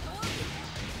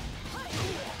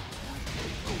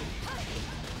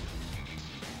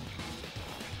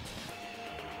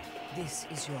 This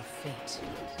is your fate.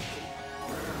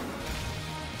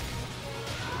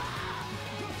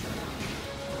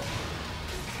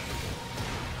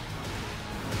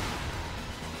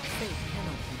 Fate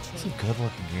cannot be It's changed. a good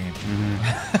looking game.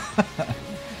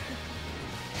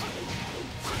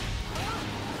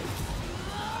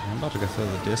 I'm about to go throw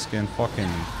the disc in fucking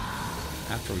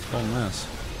after we film this.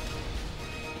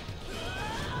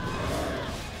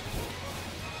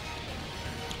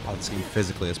 Oh, this game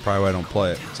physically is probably why I don't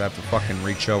play it. Because I have to fucking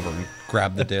reach over and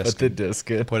grab the disc, Put the disc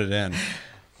in. put it in.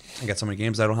 I got so many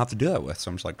games I don't have to do that with. So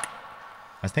I'm just like,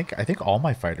 I think all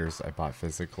my fighters I bought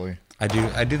physically. I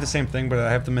do the same thing, but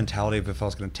I have the mentality of if I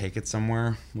was going to take it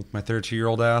somewhere with my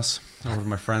 32-year-old ass over to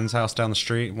my friend's house down the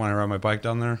street when I ride my bike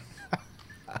down there.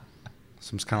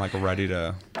 So I'm just kind of like ready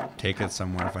to take it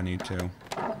somewhere if I need to.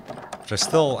 Which I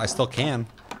still can.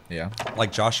 Yeah.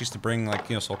 Like Josh used to bring like,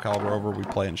 you know, Soul Calibur over, we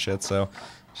play and shit, so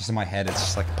just in my head it's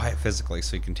just like buy it physically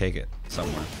so you can take it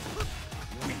somewhere.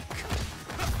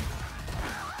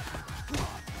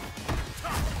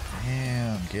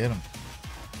 Damn, get him.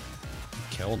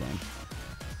 Killed him.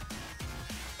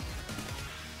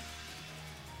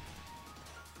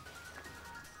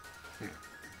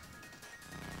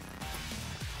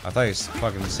 I thought he was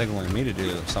fucking signaling me to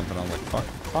do something. I was like,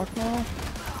 fuck no.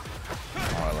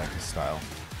 Oh, I like his style.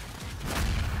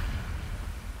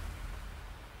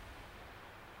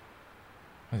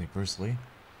 I think Bruce Lee.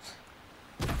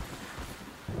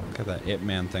 Got that Ip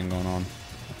Man thing going on.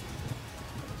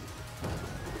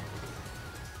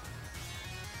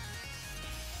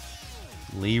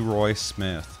 Leroy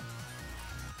Smith.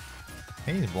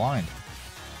 Hey, he's blind.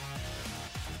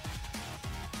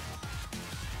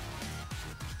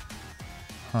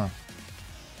 Huh.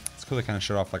 It's cool they kind of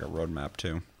showed off like a roadmap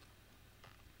too.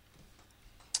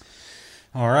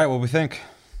 All right, what we think?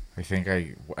 I think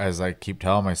as I keep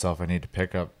telling myself, I need to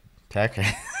pick up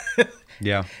Tekken.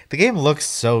 Yeah. The game looks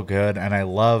so good, and I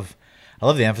love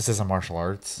the emphasis on martial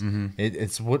arts. Mm-hmm.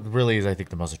 It's what really is, I think,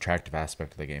 the most attractive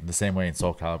aspect of the game. The same way in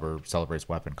Soul Calibur celebrates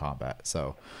weapon combat.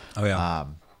 So, Oh yeah.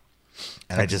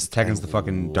 and Tekken's the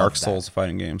fucking love Dark that. Souls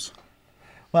fighting games.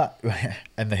 Well,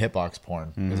 and the hitbox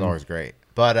porn is always great.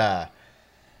 But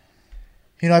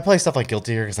you know, I play stuff like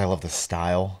Guilty Gear because I love the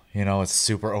style. You know, it's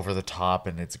super over the top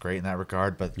and it's great in that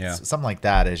regard. But Yeah. something like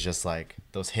that is just like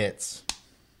those hits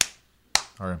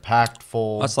are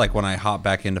impactful. That's like when I hopped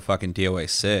back into fucking DOA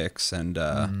 6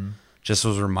 and just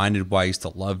was reminded why I used to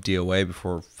love DOA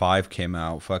before 5 came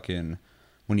out. Fucking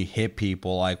when you hit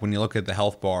people, like when you look at the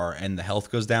health bar and the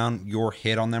health goes down, your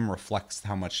hit on them reflects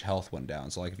how much health went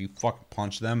down. So like if you fucking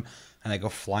punch them and they go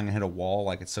flying and hit a wall,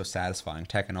 like it's so satisfying.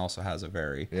 Tekken also has a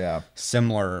very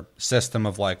similar system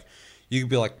of like you could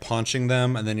be like punching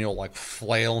them and then you'll like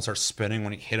flail and start spinning.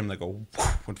 When you hit them, they go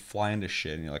and fly into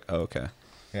shit, and you're like, oh, okay,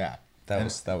 Yeah. that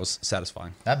was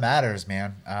satisfying. That matters,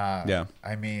 man. Yeah.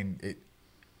 I mean,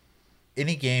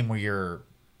 any game where you're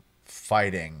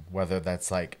fighting, whether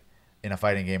that's like in a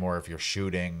fighting game or if you're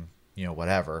shooting, you know,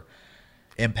 whatever,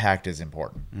 impact is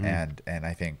important. And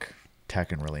I think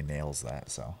Tekken really nails that.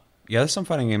 So Yeah, there's some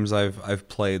fighting games I've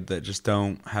played that just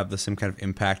don't have the same kind of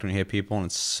impact when you hit people, and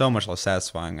it's so much less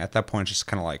satisfying. At that point, it's just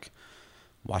kind of like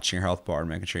watching your health bar and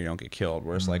making sure you don't get killed.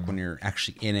 Whereas like when you're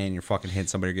actually in it and you're fucking hitting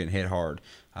somebody, getting hit hard,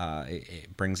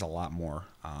 it brings a lot more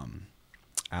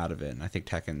out of it. And I think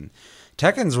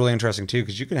Tekken's really interesting too,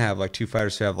 because you can have like two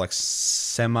fighters who have like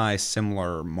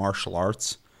semi-similar martial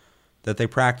arts that they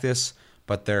practice,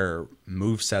 but their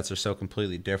move sets are so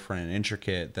completely different and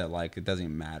intricate that like it doesn't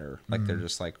even matter. Like they're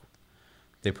just like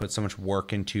they put so much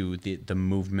work into the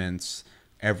movements,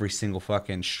 every single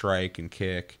fucking strike and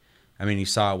kick. I mean, you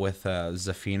saw it with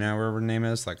Zafina, whatever her name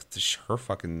is. Like her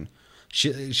fucking,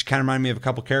 she kind of reminded me of a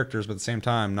couple characters, but at the same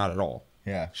time, not at all.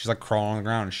 yeah, She's like crawling on the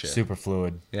ground and shit. super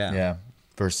fluid. Yeah. Yeah.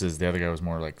 Versus the other guy was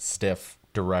more like stiff,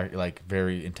 direct, like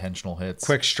very intentional hits.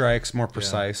 Quick strikes, more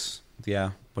precise.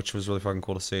 Yeah, which was really fucking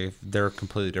cool to see. They're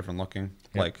completely different looking,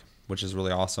 Yep. like, which is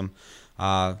really awesome.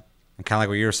 And kind of like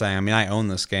what you were saying. I mean, I own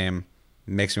this game.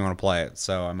 It makes me want to play it,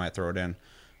 so I might throw it in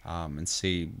and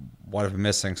see what I've been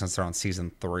missing since they're on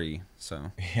season 3.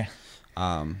 So Yeah.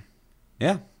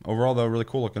 Yeah, overall though, really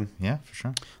cool looking. Yeah, for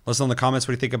sure. Let us know in the comments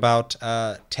what do you think about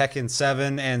Tekken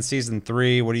 7 and Season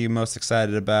 3. What are you most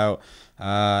excited about?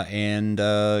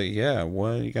 Yeah,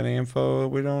 what you got any info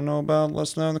we don't know about? Let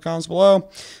us know in the comments below.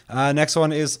 Next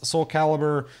one is Soul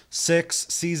Calibur 6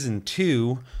 Season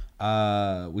 2.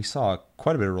 We saw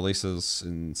quite a bit of releases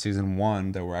in Season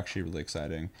 1 that were actually really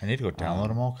exciting. I need to go download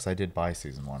them all because I did buy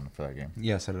Season 1 for that game.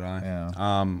 Yeah, so did I. Yeah.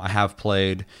 I have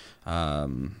played...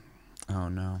 oh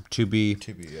no, 2B,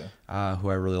 who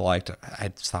I really liked.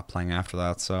 I stopped playing after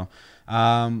that. So,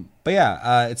 but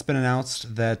yeah, it's been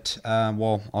announced that.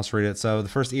 Well, I'll just read it. So, the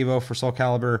first Evo for Soul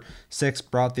Calibur 6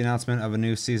 brought the announcement of a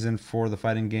new season for the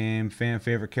fighting game. Fan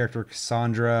favorite character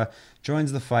Cassandra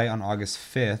joins the fight on August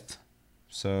 5th.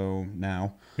 So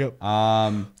now, Yep.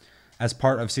 as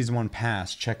part of Season 1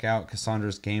 Pass, check out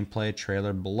Cassandra's gameplay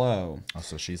trailer below. Oh,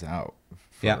 so she's out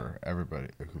for everybody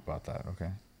who bought that.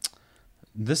 Okay.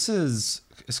 This is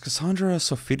Cassandra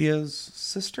Sophia's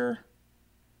sister?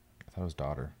 I thought it was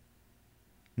daughter.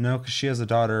 No, because she has a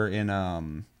daughter in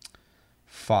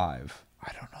 5.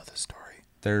 I don't know the story.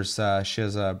 There's she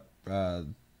has a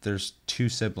there's 2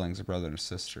 siblings, a brother and a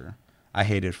sister. I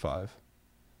hated 5.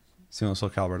 It's the only Soul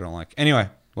Calibur I don't like. Anyway,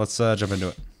 let's jump into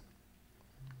it.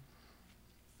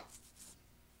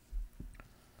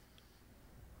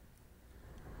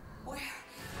 Where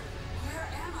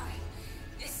am I?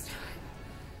 This time.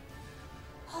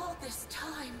 All this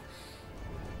time.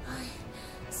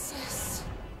 Sis.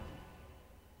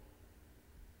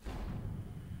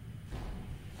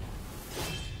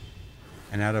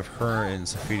 And out of her and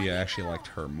Sophia, I actually liked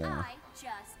her more. I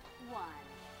just won.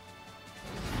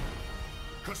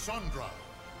 Cassandra!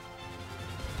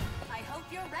 I hope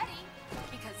you're ready,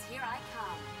 because here I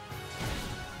come.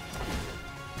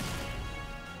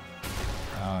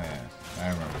 Oh yeah, I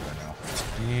remember that now.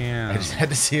 Yeah, I just had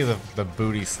to see the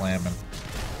booty slamming.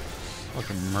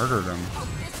 fucking murdered him. Hope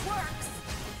this works.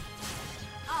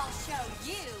 I'll show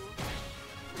you.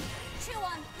 Chew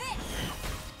on this.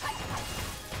 I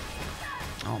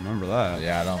don't remember that.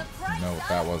 Yeah, I The don't price know what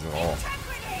that of was at all.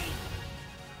 integrity.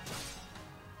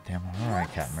 Damn, all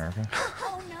right, Captain America.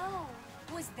 Oh no.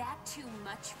 Was that too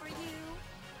much for you?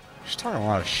 She's talking a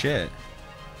lot of shit.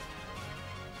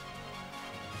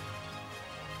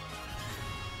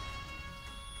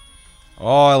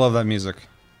 Oh, I love that music.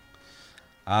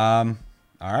 All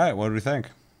right, what do we think?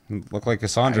 Look like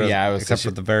Cassandra, Yeah, I was- except for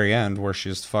at the very end where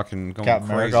she's fucking going Captain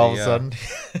crazy. America all of a yeah. sudden.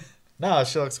 No,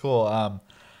 she looks cool.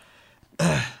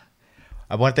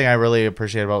 One thing I really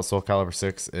appreciate about Soul Calibur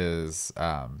 6 is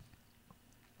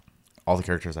all the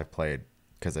characters I've played,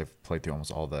 because I've played through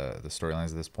almost all the storylines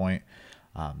at this point.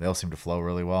 They all seem to flow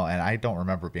really well, and I don't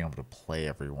remember being able to play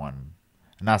everyone.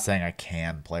 I'm not saying I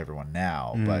can play everyone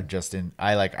now, but just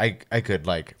I could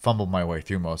like fumble my way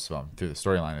through most of them through the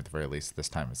storyline at the very least. This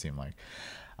time it seemed like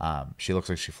she looks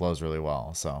like she flows really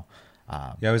well. So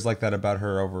Yeah, I always like that about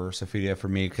her over Sophia for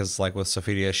me, because like with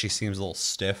Sophia, she seems a little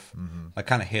stiff, like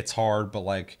kind of hits hard, but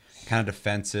like kind of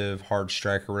defensive, hard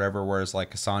strike or whatever. Whereas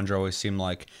like Cassandra always seemed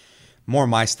like more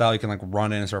my style. You can like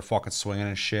run in and start fucking swinging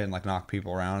and shit and like knock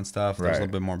people around and stuff. There's a Right.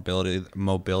 little bit more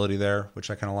mobility there,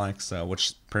 which I kind of like. So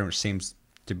which pretty much seems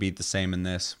to be the same in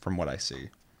this from what I see.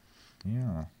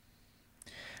 yeah,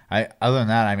 other than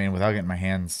that, I mean, without getting my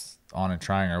hands on and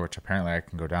trying her, which apparently I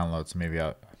can go download, so maybe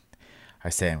I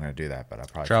say I'm going to do that, but I'll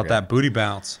probably Try out forget. that booty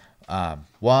bounce.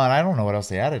 Well, and I don't know what else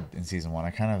they added in season 1. I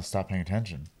kind of stopped paying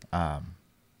attention.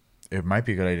 It might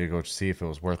be a good idea to go see if it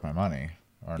was worth my money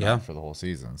or Yeah. not for the whole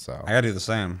season. So I gotta do the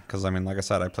same because I mean, like I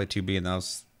said, I played 2B and that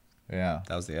was yeah,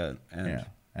 the end. yeah,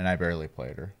 and I barely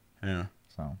played her. Yeah.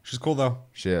 So She's cool though.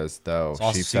 she is, though. It's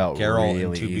awesome She to see felt Geralt in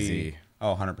really 2B. easy.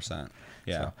 Oh, 100%.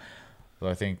 Yeah. So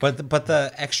I think, But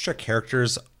the extra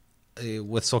characters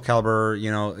with Soul Calibur,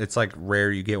 you know, it's like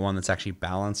rare you get one that's actually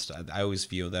balanced. I always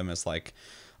view them as like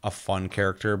a fun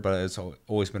character, but it's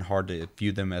always been hard to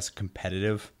view them as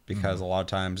competitive because a lot of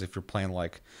times if you're playing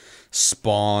like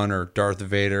Spawn or Darth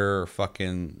Vader or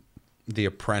fucking The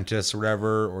Apprentice or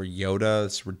whatever or Yoda,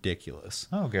 it's ridiculous.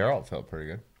 oh, Geralt felt pretty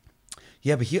good.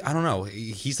 Yeah, but I don't know.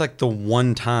 He's like the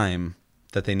one time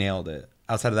that they nailed it.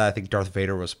 Outside of that, I think Darth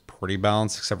Vader was pretty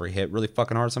balanced, except for he hit really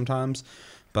fucking hard sometimes.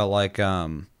 But like,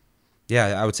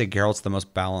 yeah, I would say Geralt's the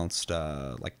most balanced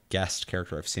like guest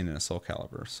character I've seen in a Soul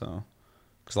Calibur. So,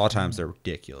 because a lot of times they're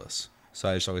ridiculous. So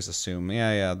I just always assume,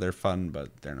 yeah, they're fun,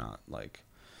 but they're not like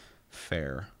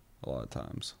fair a lot of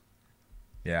times.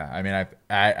 Yeah, I mean,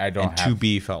 I don't And have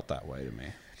 2B felt that way to me.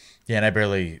 Yeah, and I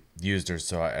barely used her,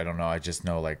 so I don't know. I just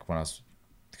know, like, when I was,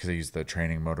 because I used the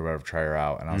training mode or whatever to try her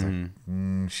out, and I was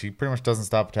like, she pretty much doesn't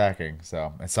stop attacking.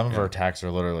 So, and some of her attacks are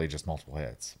literally just multiple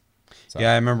hits. So,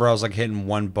 Yeah, I remember I was like hitting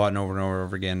one button over and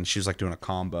over again. She was like doing a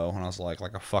combo, and I was like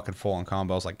a fucking full on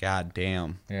combo. I was like, God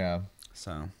damn. yeah.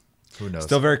 So Who knows?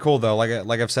 still very cool though.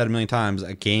 Like I've said a million times,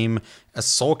 a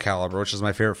Soul Calibur, which is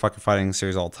my favorite fucking fighting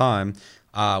series of all time,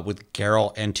 with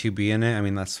Geralt and 2B in it. I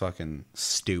mean, that's fucking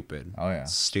stupid. Oh, yeah.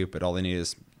 Stupid. All they need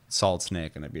is Solid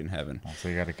Snake, and I'd be in heaven. So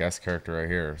you got a guest character right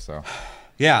here. So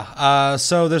Yeah,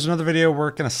 so there's another video.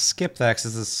 We're going to skip that because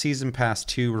it's a Season Pass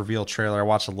 2 reveal trailer. I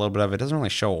watched a little bit of it. It doesn't really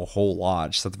show a whole lot.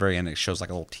 Just at the very end, it shows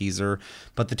like a little teaser.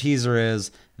 But the teaser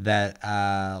is that,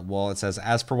 it says,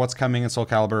 as for what's coming in Soul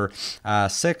Calibur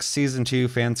 6 Season 2,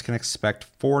 fans can expect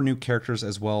 4 new characters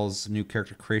as well as new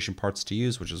character creation parts to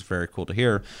use, which is very cool to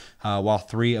hear. While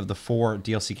 3 of the 4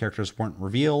 DLC characters weren't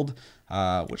revealed,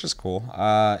 which is cool.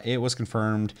 It was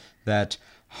confirmed that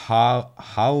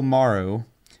Haomaru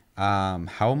from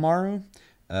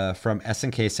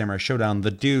SNK Samurai Showdown,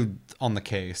 the dude on the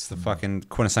case, the fucking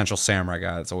quintessential samurai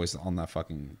guy that's always on that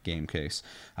fucking game case,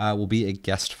 will be a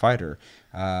guest fighter.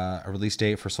 A release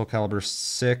date for Soul Calibur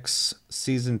 6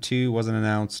 Season 2 wasn't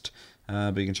announced,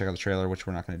 but you can check out the trailer, which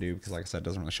we're not going to do because, like I said, it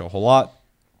doesn't really show a whole lot.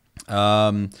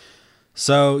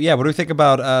 So, yeah, what do we think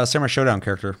about Samurai Showdown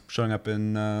character showing up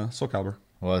in Soul Calibur?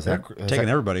 well, is that is Taking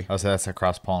that- everybody. Oh, so that's a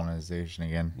cross pollination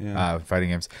again. Yeah. Fighting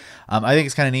games. I think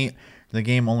it's kind of neat. The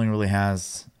game only really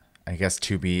has, I guess,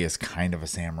 2B is kind of a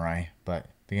samurai, but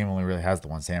the game only really has the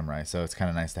one samurai, so it's kind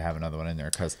of nice to have another one in there.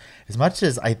 Because as much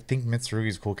as I think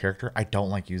Mitsurugi's a cool character, I don't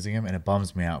like using him, and it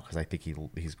bums me out because I think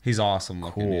He's awesome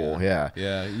looking. Cool, yeah.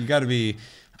 Yeah, you got to be.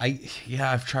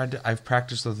 I've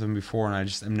practiced with him before, and I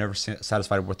just am never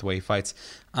satisfied with the way he fights.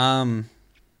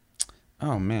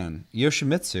 Oh man,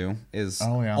 Yoshimitsu is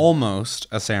almost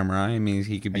a samurai. I mean,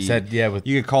 he could be.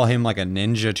 You could call him like a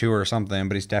ninja too or something,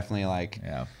 but he's definitely like.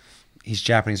 Yeah. He's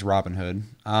Japanese Robin Hood.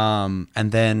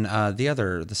 And then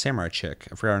the samurai chick,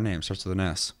 I forgot her name, starts with an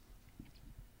S.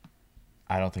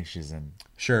 I don't think she's in.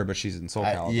 Sure, but she's in Soul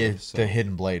Calibur. Yeah, so the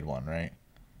Hidden Blade one, right?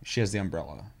 she has the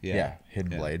umbrella. Yeah,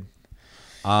 Hidden Blade.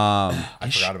 I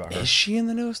forgot about her. Is she in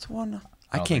the newest one?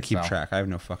 I don't can't think keep so. track. I have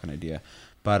no fucking idea.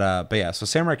 But yeah, so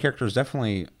samurai character is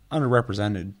definitely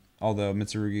underrepresented. Although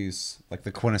Mitsurugi's like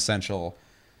the quintessential,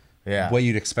 what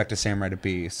you'd expect a samurai to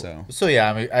be. So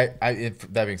yeah, I mean,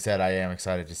 that being said, I am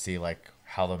excited to see like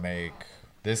how they'll make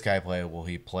this guy play. Will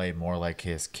he play more like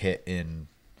his kit in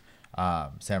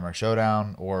Samurai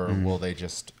Showdown, or will they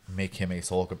just make him a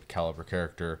Soul Calibur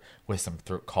character with some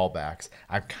callbacks?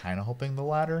 I'm kind of hoping the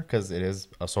latter because it is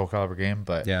a Soul Calibur game,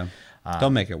 but yeah,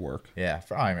 they'll make it work. Yeah,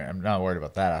 I mean, I'm not worried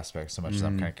about that aspect so much as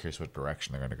I'm kind of curious what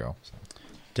direction they're going to go. So.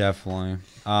 Definitely.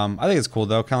 I think it's cool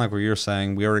though. Kind of like what you're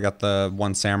saying. We already got the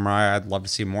one samurai. I'd love to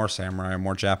see more samurai,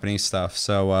 more Japanese stuff.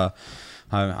 So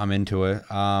I'm into it.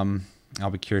 I'll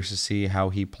be curious to see how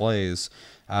he plays.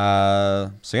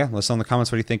 So yeah, let us know in the comments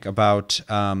what do you think about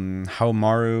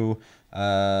Haomaru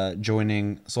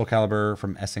joining Soul Calibur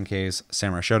from SNK's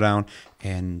Samurai Showdown,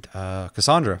 and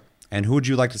Cassandra. And who would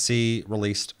you like to see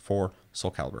released for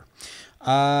Soul Calibur?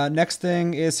 Next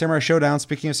thing is Samurai Showdown.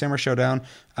 Speaking of Samurai Showdown,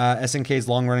 SNK's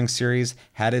long-running series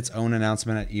had its own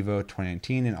announcement at EVO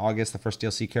 2019 in August. The first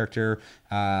DLC character,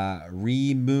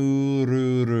 Rimururu,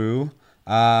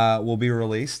 will be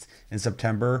released in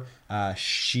September.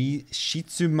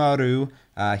 Shitsumaru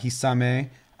Hisame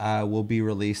will be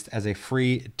released as a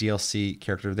free DLC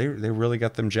character. They really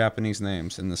got them Japanese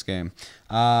names in this game.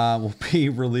 Will be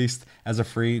released as a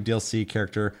free DLC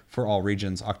character for all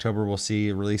regions. October will see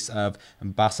a release of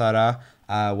Basara,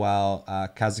 while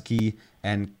Kazuki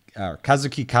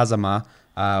Kazama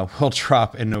will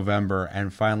drop in November,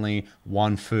 and finally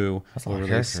Wanfu will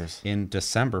release in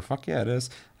December. Fuck yeah, it is.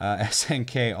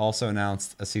 SNK also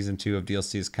announced a season 2 of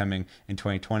DLCs coming in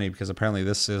 2020 because apparently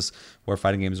this is where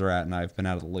fighting games are at, and I've been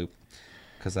out of the loop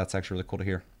because that's actually really cool to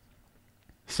hear.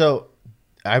 So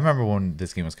I remember when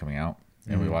this game was coming out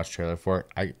and we watched trailer for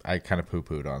it, I kind of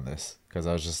poo-pooed on this because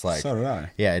I was just like, so did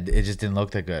I. Yeah, it just didn't look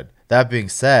that good. That being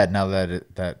said, now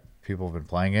that people have been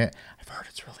playing it, I've heard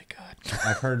it's really good.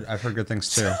 I've heard good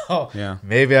things too. Yeah,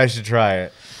 maybe I should try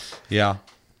it. Yeah.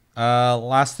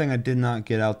 Last thing I did not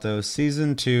get out though,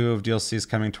 season 2 of DLC is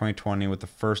coming 2020 with the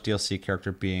first DLC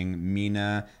character being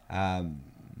Mina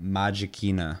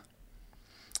Magikina.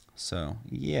 So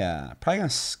yeah, probably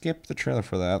gonna skip the trailer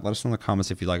for that. Let us know in the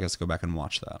comments if you'd like us to go back and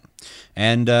watch that.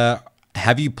 And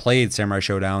have you played Samurai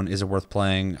Showdown? Is it worth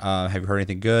playing? Have you heard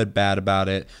anything good, bad about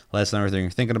it? Let us know everything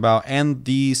you're thinking about. And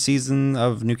the season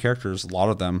of new characters, a lot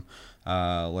of them.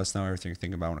 Let us know everything you're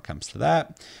thinking about when it comes to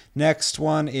that. Next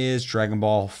one is Dragon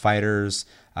Ball FighterZ,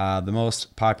 the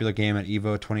most popular game at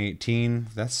EVO 2018.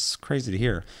 That's crazy to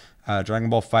hear. Dragon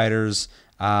Ball FighterZ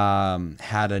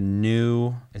had a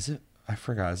new... Is it? I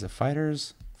forgot. Is it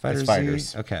Fighters? Fighters.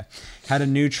 Fighters. Okay. Had a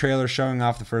new trailer showing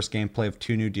off the first gameplay of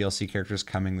 2 new DLC characters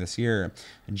coming this year.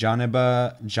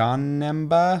 Janemba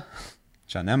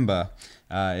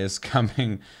is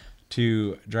coming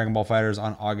to Dragon Ball Fighters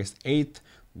on August 8th,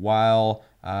 while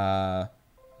SSGSS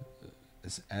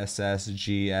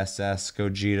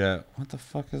Gogeta. What the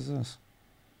fuck is this?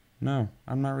 No,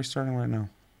 I'm not restarting right now.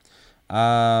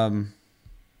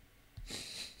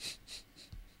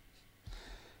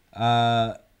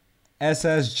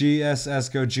 SSGSS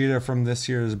Gogeta from this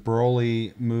year's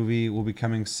Broly movie will be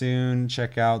coming soon.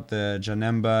 Check out the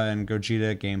Janemba and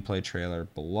Gogeta gameplay trailer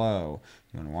below.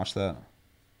 You want to watch that?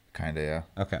 Kinda, yeah.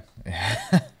 Okay.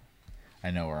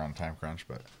 I know we're on time crunch,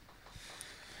 but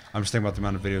I'm just thinking about the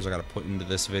amount of videos I got to put into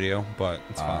this video, but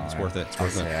it's fine. It's worth it. It's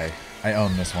worth it. I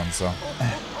own this one, so.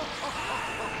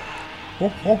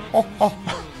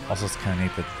 Also, it's kind of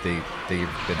neat that they've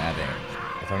been adding,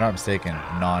 if I'm not mistaken,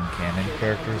 non-canon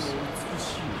characters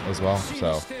as well.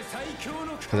 So,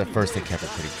 because at first they kept it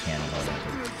pretty canon.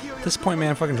 At this point,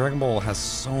 man, fucking Dragon Ball has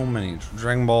so many.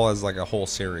 Dragon Ball is like a whole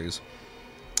series.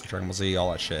 Dragon Ball Z,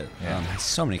 all that shit. Yeah. Has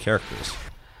so many characters.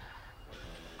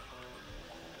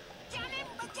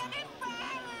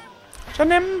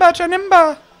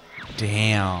 Janemba.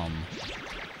 Damn.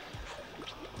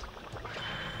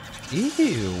 Ew. I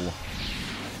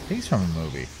think he's from a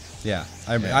movie. Yeah,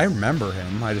 I remember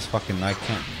him. I just fucking I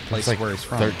can't place It's like where he's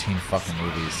from. 13 fucking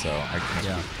movies, so I can't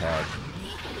Yeah. keep tag.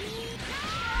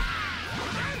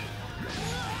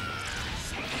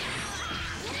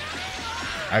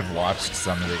 I've watched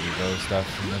some of the Evo stuff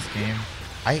from this game.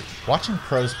 Watching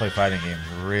pros play fighting games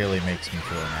really makes me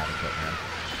feel inadequate, man.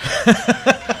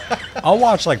 I'll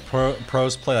watch like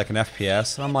pros play like an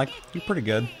FPS, and I'm like, you're pretty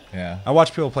good. Yeah. I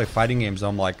watch people play fighting games, and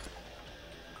I'm like,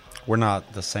 we're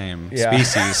not the same Yeah.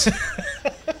 species. I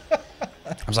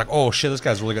was like, oh shit, this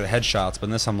guy's really good at headshots, but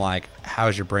in this I'm like, how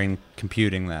is your brain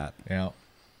computing that? Yeah.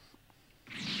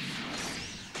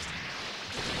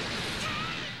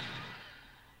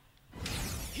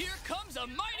 Here comes a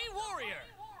mighty warrior.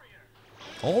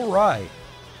 All right.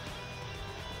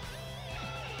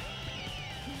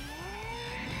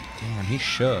 Damn, he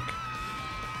shook.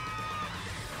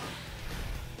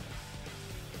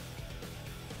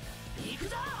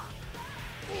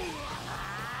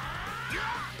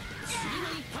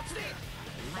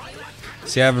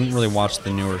 See, I haven't really watched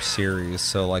the newer series,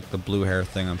 so like the blue hair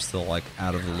thing, I'm still like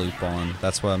out of the loop on.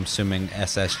 That's what I'm assuming.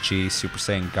 SSG, Super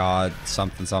Saiyan God,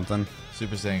 something.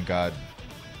 Super Saiyan God.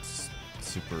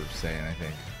 Super Saiyan, I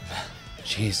think.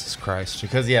 Jesus Christ.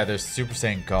 Because, yeah, there's Super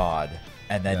Saiyan God,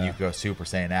 and then Yeah. you go Super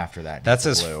Saiyan after that. That's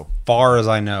It's as blue. far as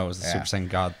I know is the Yeah. Super Saiyan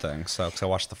God thing. So, because I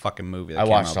watched the fucking movie that I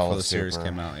came watched out all before the the series Super.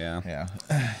 came out. Yeah. Yeah.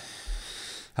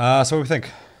 So what do we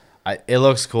think? It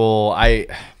looks cool.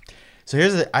 So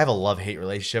I have a love-hate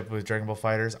relationship with Dragon Ball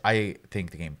Fighters. I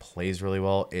think the game plays really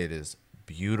well. It is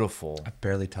beautiful. I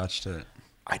barely touched it.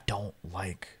 I don't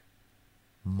like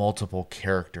multiple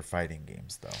character fighting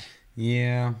games though.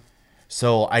 Yeah.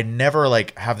 So I never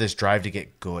like have this drive to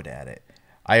get good at it.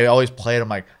 I always play it. I'm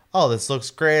like, oh, this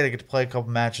looks great. I get to play a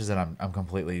couple matches, and I'm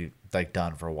completely like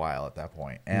done for a while at that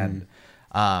point. And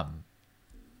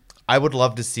I would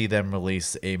love to see them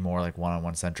release a more like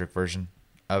one-on-one centric version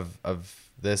of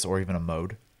this, or even a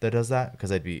mode that does that,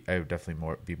 because I would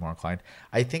definitely be more inclined.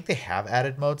 I think they have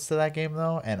added modes to that game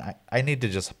though, and I need to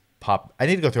just I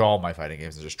need to go through all my fighting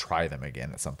games and just try them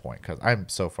again at some point, because I'm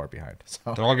so far behind.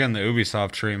 So They're all getting the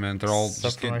Ubisoft treatment. They're all except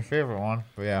just for my getting... favorite one,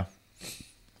 but yeah.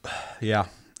 Yeah.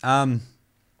 I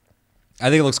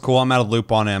think it looks cool. I'm out of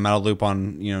loop on it. I'm out of loop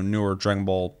on, newer Dragon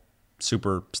Ball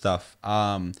Super stuff.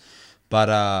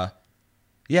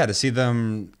 Yeah, to see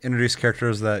them introduce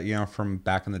characters that, from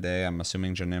back in the day. I'm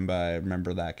assuming Janemba. I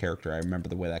remember that character. I remember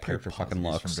the way that character fucking He's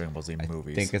looks. from Dragon Ball Z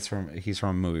movies. I think he's from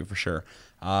a movie for sure.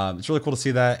 It's really cool to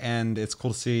see that, and it's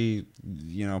cool to see,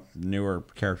 newer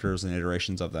characters and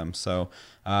iterations of them. So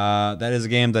that is a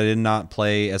game that I did not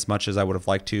play as much as I would have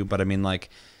liked to, but I mean, like,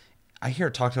 I hear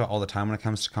it talked about all the time when it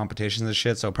comes to competitions and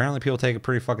shit. So apparently people take it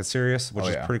pretty fucking serious, which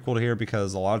is pretty cool to hear,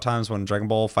 because a lot of times when Dragon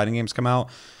Ball fighting games come out,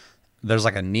 there's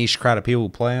like a niche crowd of people who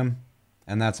play them,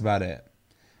 and that's about it.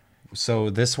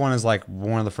 So this one is like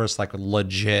one of the first like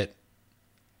legit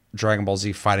Dragon Ball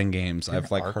Z fighting games I've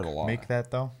like heard a lot. Make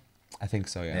that though? I think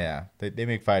so, yeah. Yeah, they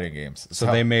make fighting games. So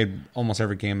they made almost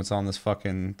every game that's on this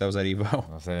fucking that was at Evo,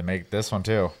 I'll say they make this one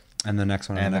too, and the next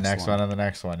one, and the next one, and the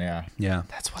next one. Yeah, Yeah,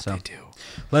 that's what So, they do.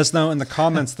 Let us know in the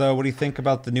comments though. What do you think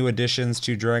about the new additions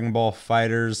to Dragon Ball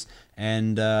Fighters,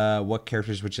 and what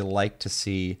characters would you like to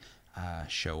see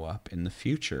show up in the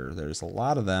future. There's a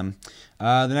lot of them.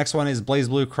 The next one is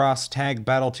BlazBlue Cross Tag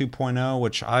Battle 2.0,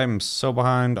 which I'm so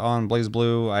behind on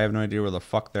BlazBlue. I have no idea where the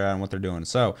fuck they're at and what they're doing.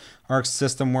 So, Arc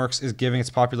System Works is giving its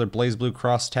popular BlazBlue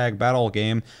Cross Tag Battle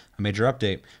game a major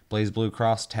update. BlazBlue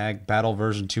Cross Tag Battle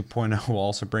version 2.0 will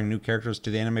also bring new characters to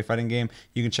the anime fighting game.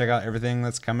 You can check out everything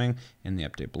that's coming in the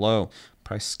update below.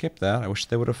 Probably skip that. I wish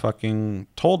they would have fucking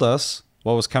told us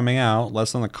what was coming out. Let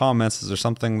us know in the comments. Is there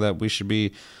something that we should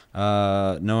be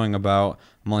knowing about?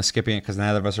 I'm only skipping it because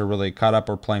neither of us are really caught up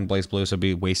or playing BlazBlue, so it'd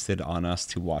be wasted on us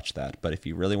to watch that. But if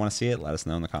you really want to see it, let us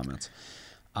know in the comments.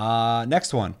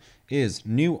 Next one is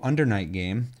new Under Night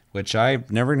game, which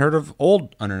I've never even heard of.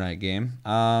 Old Under Night game.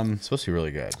 It's supposed to be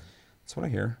really good. That's what I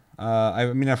hear.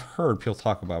 I mean, I've heard people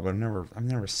talk about it, but I've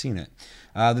never seen it.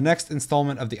 The next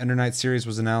installment of the Under Night series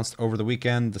was announced over the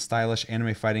weekend. The stylish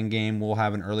anime fighting game will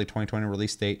have an early 2020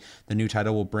 release date. The new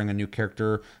title will bring a new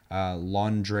character,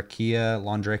 Laundrekia,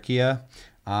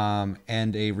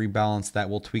 and a rebalance that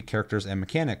will tweak characters and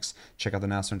mechanics. Check out the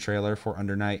announcement trailer for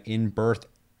Under Night In Birth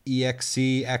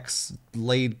EXE X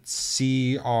Late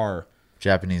CR.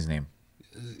 Japanese name.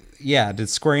 Yeah, did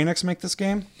Square Enix make this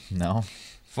game? No.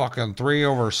 Fucking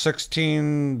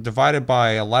 3/16 divided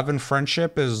by 11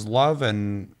 friendship is love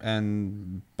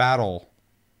and battle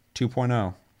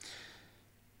 2.0.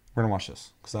 We're gonna watch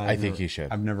this because I think you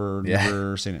should. I've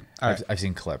never seen it. All right. I've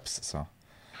seen clips. So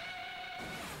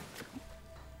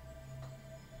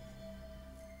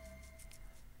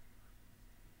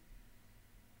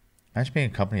imagine being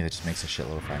a company that just makes a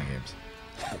shitload of fighting games.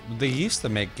 They used to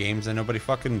make games that nobody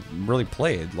fucking really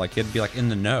played. Like it'd be like in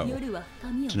the know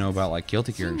to know about like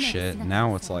Guilty Gear and shit.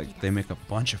 Now it's like they make a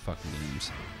bunch of fucking games.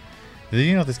 Did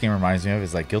you know what this game reminds me of?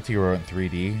 Is like Guilty Gear in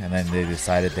 3D, and then they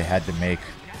decided they had to make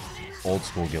old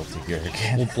school Guilty Gear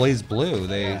again. Well, BlazBlue,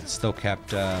 they still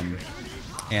kept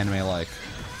anime like.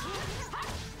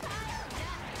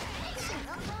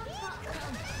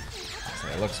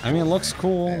 It looks I mean, it looks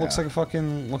cool. Yeah. Looks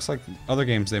like other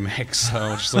games they make.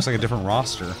 So it just looks like a different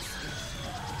roster.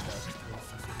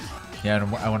 Yeah,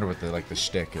 and I wonder what the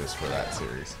shtick is for that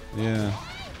series. Yeah.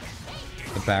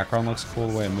 The background looks cool.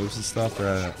 The way it moves and stuff.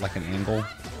 They're at like an angle.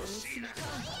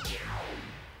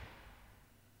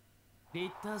 リ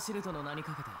ッターシルトの名に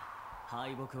かけて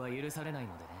敗北は許されないの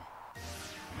でね。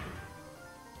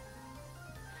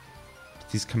 Did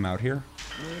these come out here?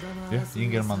 Yeah, you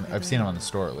can get them on. I've seen them on the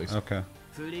store at least. Okay.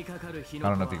 I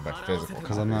don't know if you can buy physical.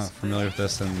 Because I'm not familiar with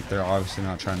this, and they're obviously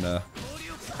not trying to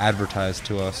advertise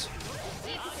to us.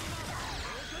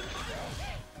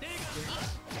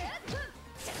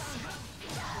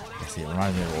 See, it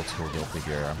reminds me of old school Guilty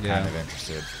Gear. I'm kind of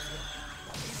interested.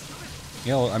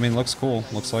 Yeah, I mean, looks cool.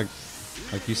 Looks like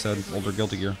you said, older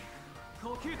Guilty Gear.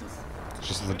 It's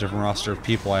just a different roster of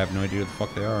people. I have no idea who the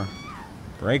fuck they are.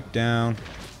 Breakdown.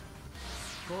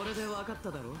 これで分かっ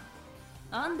ただろ?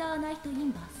 アンダーナイトイ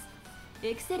ンバース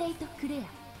エクセレイトクレア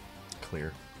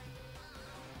Clear.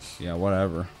 Yeah,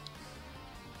 whatever.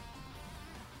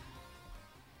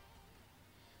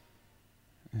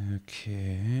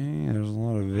 Okay, there's a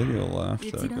lot of video left.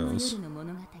 一 That 度の goes. 夜の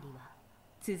物語は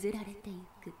綴られてゆ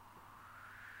く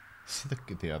See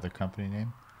the other company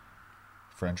name?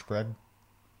 French Bread.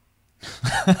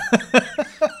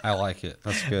 I like it.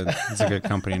 That's good. It's a good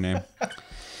company name.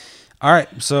 All right,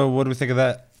 so what do we think of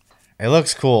that? It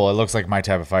looks cool. It looks like my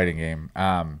type of fighting game.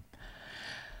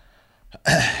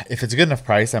 If it's a good enough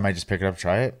price, I might just pick it up,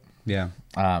 try it. Yeah,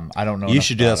 I don't know. you enough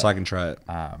should do that about so I can try it.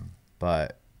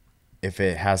 But if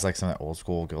it has like some of that old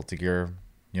school Guilty Gear,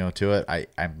 to it,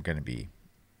 I'm gonna be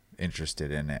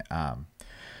interested in it.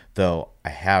 Though I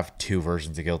have 2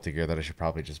 versions of Guilty Gear that I should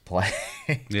probably just play.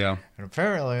 Yeah. And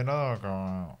apparently another going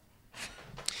out.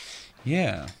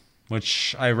 Yeah,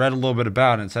 which I read a little bit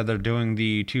about, and it said they're doing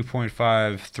the 2.5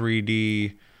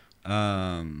 3D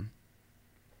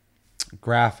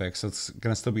graphics. It's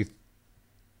going to still be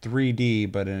 3D,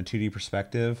 but in a 2D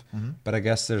perspective. Mm-hmm. But I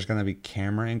guess there's going to be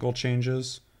camera angle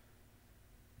changes.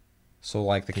 So,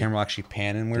 like, the camera will actually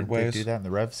pan in weird Did ways. they do that in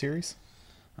the Rev series?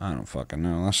 I don't fucking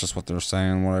know. That's just what they're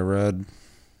saying, what I read.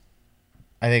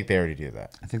 I think they already do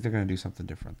that. I think they're going to do something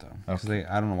different, though. Because Okay.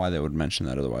 I don't know why they would mention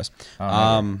that otherwise.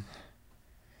 Oh,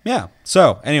 Yeah.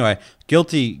 So, anyway,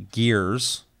 Guilty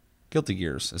Gears. Guilty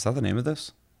Gears. Is that the name of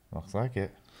this? Looks like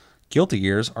it. Guilty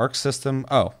Gears, Arc System.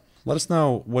 Oh, let us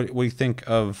know what you think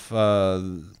of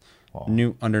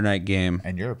new Under Night game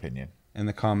And your opinion. in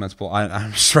the comments below.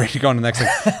 I'm just ready to go on to the next thing.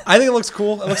 I think it looks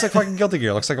cool. It looks like fucking Guilty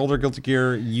Gear. It looks like older Guilty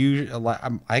Gear.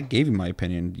 I gave you my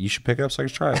opinion. You should pick it up so I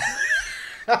can try it.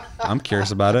 I'm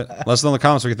curious about it. Let us know in the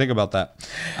comments what you think about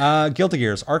that. Guilty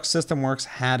Gears. Arc System Works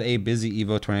had a busy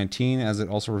EVO 2019 as it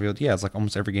also revealed, it's like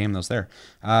almost every game that was there.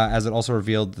 As it also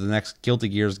revealed the next Guilty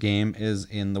Gears game is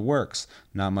in the works.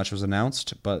 Not much was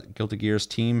announced, but Guilty Gears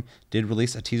team did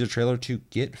release a teaser trailer to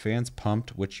get fans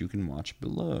pumped, which you can watch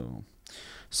below.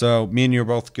 So me and you are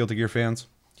both Guilty Gear fans.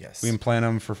 Yes. We've been playing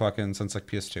them for fucking since like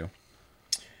PS2.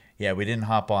 Yeah, we didn't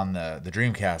hop on the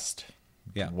Dreamcast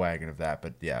wagon of that,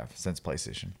 but yeah, since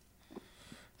PlayStation.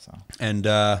 So and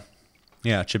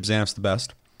Chip Zaneff's the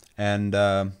best, and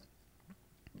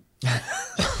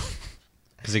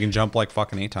because he can jump like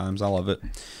fucking 8 times. I love it.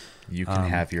 You can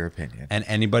have your opinion. And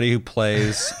anybody who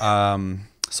plays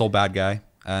Soul Bad Guy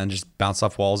and just bounce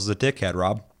off walls is a dickhead,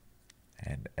 Rob.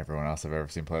 And everyone else I've ever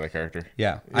seen play that character.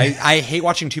 Yeah, I hate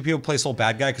watching 2 people play Soul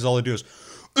Bad Guy because all they do is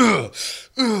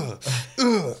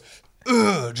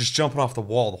just jumping off the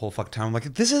wall the whole fucking time. I'm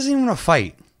like, this isn't even a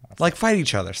fight. Like, fight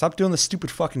each other. Stop doing this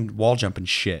stupid fucking wall jumping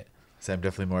shit. So I'm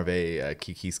definitely more of a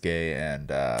Kikisuke and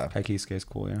Kikisuke's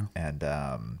cool, yeah. And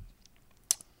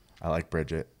I like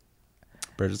Bridget.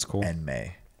 Bridget's cool. And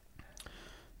May.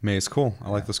 May's cool. I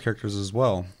like those characters as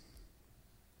well.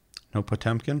 No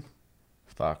Potemkin?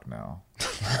 Fuck no.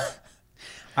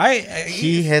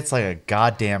 He hits like a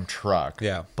goddamn truck.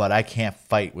 Yeah. But I can't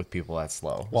fight with people that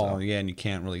slow. Well, yeah, and you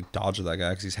can't really dodge that guy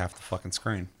because he's half the fucking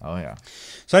screen. Oh, yeah.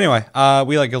 So anyway,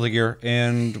 we like Guilty Gear,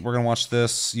 and we're going to watch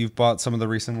this. You've bought some of the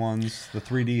recent ones, the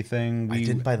 3D thing. I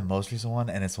didn't buy the most recent one,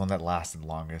 and it's one that lasted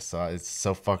longest, so it's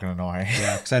so fucking annoying.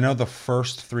 Yeah, because I know the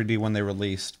first 3D one they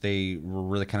released, they were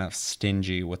really kind of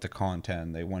stingy with the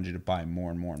content. They wanted you to buy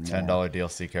more and more and more. $10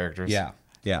 DLC characters. Yeah.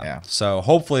 So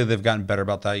hopefully they've gotten better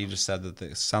about that. You just said that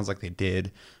it sounds like they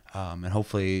did, and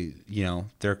hopefully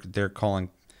they're calling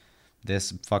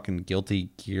this fucking Guilty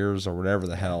Gears or whatever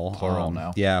the hell plural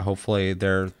now. Yeah, hopefully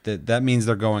that means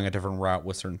they're going a different route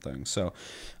with certain things. So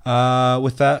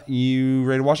with that, you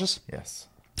ready to watch this? Yes.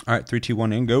 All right, 3, 2,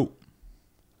 1, and go.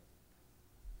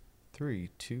 3,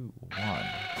 2, 1.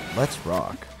 Let's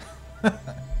rock.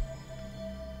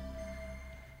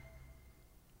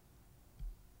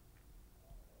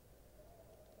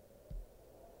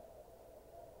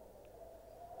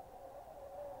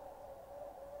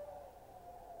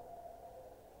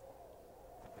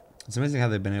 It's amazing how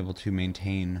they've been able to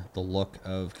maintain the look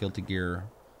of Guilty Gear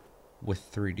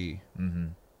with 3D. Mm-hmm.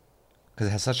 Because it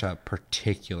has such a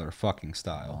particular fucking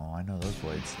style. Oh, I know those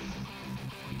blades.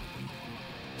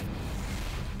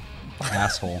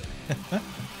 Asshole.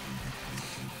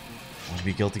 Would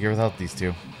be Guilty Gear without these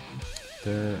two.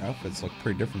 Their outfits look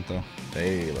pretty different, though.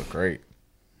 They look great.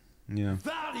 Yeah.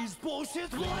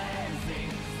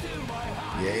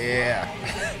 Yeah.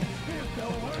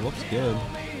 It looks good.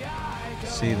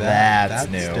 See That's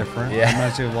new. different. Yeah. It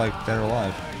reminds me of like Dead or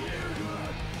Alive.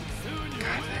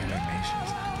 God, the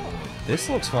animations. This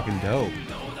looks fucking dope.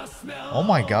 Oh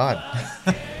my god.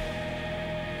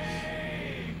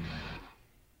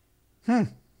 That's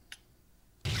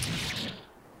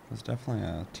definitely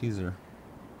a teaser.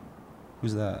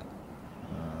 Who's that?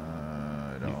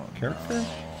 I don't Character?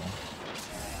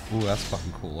 Ooh, that's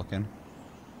fucking cool looking.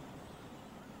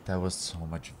 That was so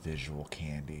much visual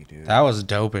candy, dude. That was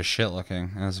dope as shit looking.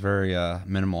 It was very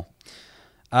minimal.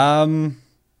 So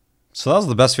that was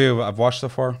the best video I've watched so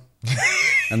far.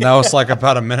 And that was like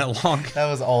about a minute long. That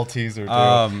was all teaser, dude.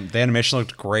 The animation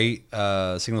looked great.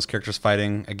 Seeing those characters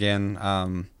fighting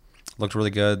again looked really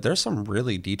good. There's some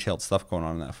really detailed stuff going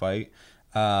on in that fight.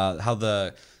 How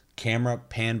the camera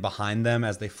panned behind them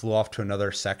as they flew off to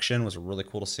another section was really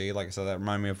cool to see. Like I said, that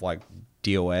reminded me of like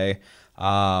DOA,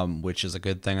 which is a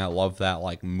good thing. I love that,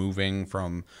 like moving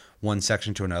from one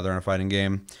section to another in a fighting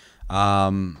game.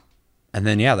 And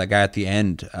then that guy at the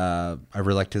end, I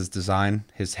really liked his design.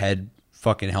 His head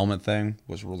fucking helmet thing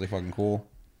was really fucking cool.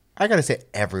 I gotta say,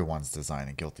 everyone's design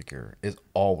in Guilty Gear is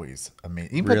always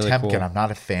amazing. Even Really Potemkin, cool. I'm not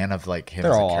a fan of like him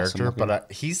They're as a all character, awesome looking.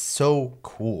 but he's so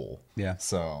cool. Yeah.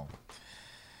 So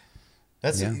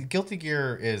that's Guilty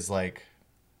Gear is like,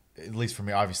 at least for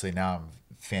me. Obviously, now I'm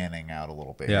fanning out a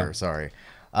little bit here. Sorry.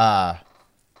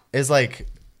 Is like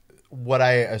what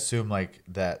I assume like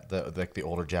that the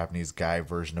older Japanese guy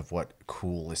version of what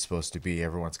cool is supposed to be.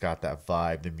 Everyone's got that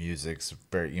vibe. The music's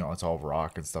very, it's all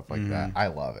rock and stuff like that. I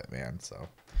love it, man. So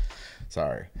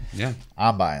sorry. Yeah.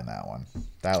 I'm buying that one.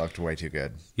 That looked way too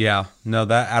good. Yeah. No,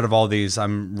 that out of all these,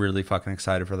 I'm really fucking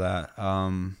excited for that.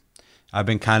 I've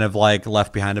been kind of like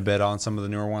left behind a bit on some of the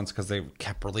newer ones because they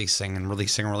kept releasing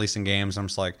games. I'm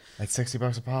just like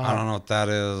 $60 a pop. I don't know what that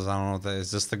is. I don't know what that is.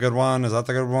 Is this the good one? Is that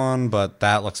the good one? But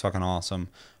that looks fucking awesome.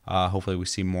 Hopefully we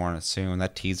see more on it soon.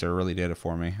 That teaser really did it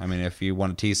for me. I mean, if you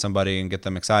want to tease somebody and get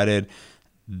them excited,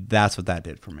 that's what that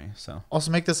did for me. So Also,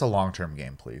 make this a long-term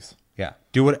game, please. yeah,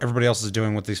 do what everybody else is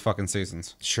doing with these fucking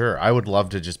seasons. Sure, I would love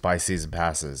to just buy season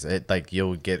passes. It like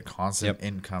you'll get constant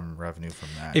income revenue from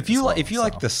that. If you as well, if you so.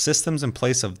 like the systems in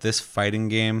place of this fighting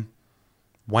game,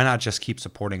 why not just keep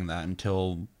supporting that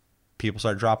until people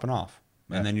start dropping off,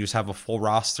 and then you just have a full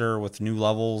roster with new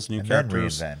levels, new And then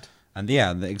characters, reinvent. and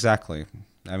yeah, exactly.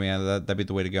 I mean, that'd be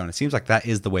the way to go, and it seems like that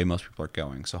is the way most people are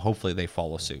going. So hopefully they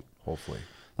follow suit. Hopefully.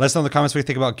 Let us know in the comments what you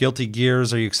think about Guilty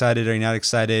Gears. Are you excited? Are you not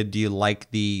excited? Do you like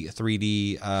the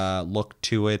 3D look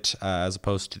to it as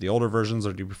opposed to the older versions,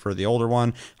 or do you prefer the older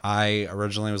one? I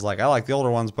originally was like, I like the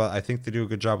older ones, but I think they do a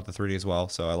good job with the 3D as well,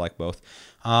 so I like both.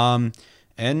 Yeah,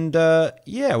 what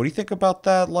do you think about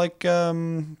that, like,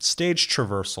 stage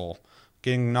traversal?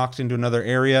 Getting knocked into another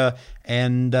area.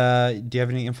 And do you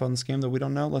have any info on this game that we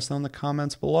don't know? Let us know in the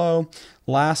comments below.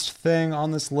 Last thing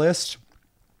on this list.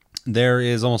 There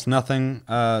is almost nothing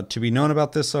to be known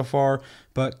about this so far,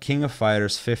 but King of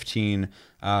Fighters 15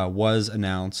 was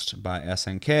announced by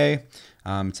SNK.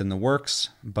 It's in the works,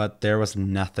 but there was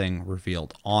nothing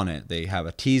revealed on it. They have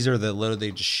a teaser that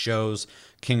literally just shows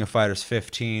King of Fighters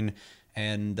 15,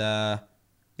 and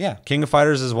yeah, King of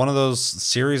Fighters is one of those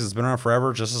series that's been around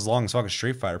forever, just as long as fucking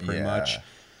Street Fighter, pretty much.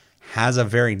 Has a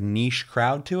very niche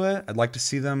crowd to it. I'd like to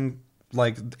see them,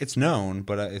 like, it's known,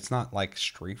 but it's not like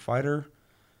Street Fighter.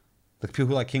 The people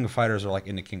who like King of Fighters are like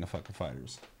into King of fucking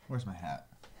Fighters. Where's my hat?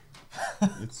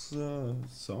 It's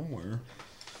somewhere.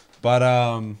 But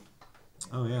oh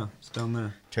yeah, it's down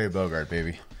there. Terry Bogard,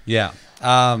 baby. Yeah.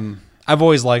 I've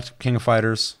always liked King of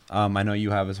Fighters. I know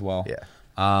you have as well.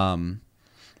 Yeah.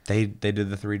 They did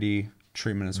the 3D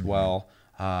treatment as well.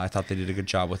 I thought they did a good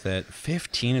job with it.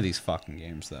 15 of these fucking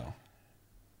games though.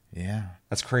 Yeah.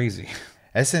 That's crazy.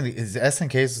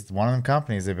 SNK is one of them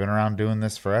companies. They've been around doing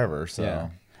this forever. So Yeah.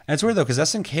 And it's weird though, because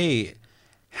SNK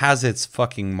has its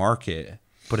fucking market,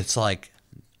 but it's like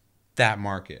that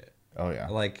market. Oh yeah.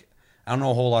 Like, I don't know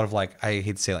a whole lot of, like, I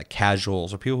hate to say, like,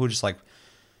 casuals or people who just like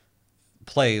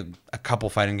play a couple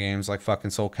fighting games like fucking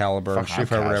Soul Calibur, Fuck, Street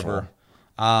Fighter, whatever.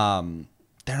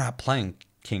 They're not playing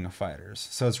King of Fighters,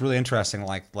 so it's really interesting.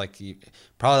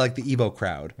 Probably like the Evo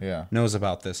crowd, knows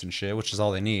about this and shit, which is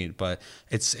all they need. But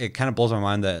it kind of blows my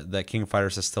mind that King of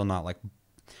Fighters is still not, like,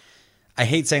 I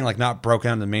hate saying, like, not broken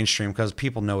out in the mainstream, because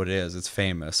people know it is. It's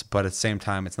famous, but at the same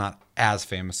time, it's not as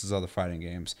famous as other fighting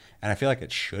games, and I feel like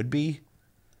it should be.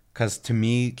 Because to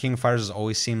me, King of Fighters has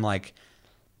always seemed like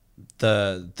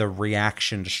the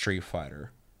reaction to Street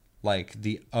Fighter, like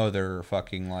the other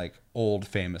fucking, like, old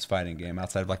famous fighting game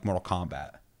outside of, like, Mortal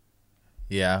Kombat.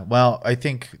 Yeah. Well, I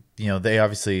think, they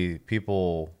obviously,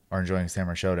 people are enjoying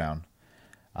Samurai Showdown.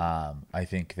 I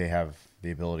think they have the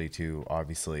ability to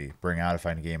obviously bring out a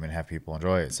fighting game and have people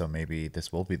enjoy it. So maybe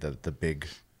this will be the big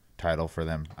title for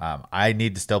them. I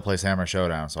need to still play Samurai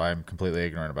Showdown, so I'm completely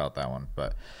ignorant about that one.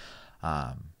 But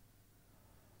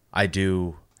I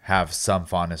do have some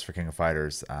fondness for King of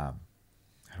Fighters.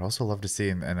 I'd also love to see,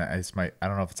 and I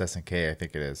don't know if it's SNK, I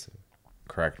think it is.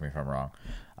 Correct me if I'm wrong.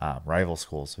 Rival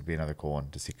Schools would be another cool one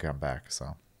to see come back.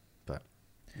 So, but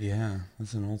Yeah,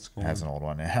 that's an old school. That's an old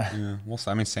one, yeah. Yeah. Well,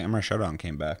 I mean, Samurai Showdown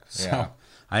came back, so Yeah.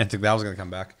 I didn't think that was gonna come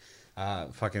back.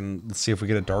 Fucking, let's see if we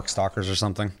get a Darkstalkers or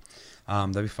something.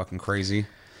 That'd be fucking crazy.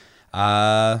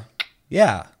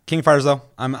 Yeah, King of Fighters though.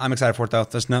 I'm excited for it though.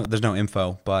 There's no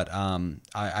info, but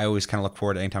I always kind of look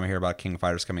forward to anytime I hear about King of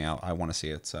Fighters coming out. I want to see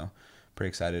it, so pretty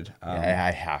excited.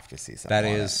 I have to see something.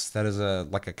 That is a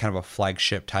kind of a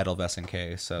flagship title of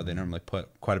SNK, so they normally put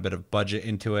quite a bit of budget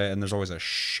into it, and there's always a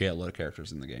shitload of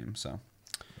characters in the game. So,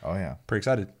 oh yeah, pretty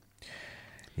excited.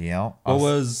 Yeah.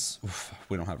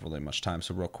 We don't have really much time,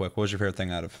 so real quick, what was your favorite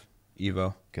thing out of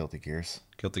Evo? Guilty Gears.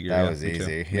 Guilty Gear. That yeah, was me too.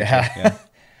 easy. Me too. Yeah.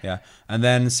 Yeah. And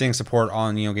then seeing support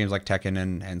on games like Tekken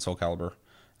and Soul Calibur,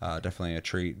 definitely a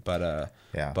treat. But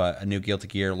yeah. But a new Guilty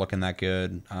Gear looking that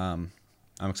good.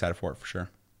 I'm excited for it for sure.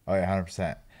 Oh yeah,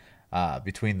 100%.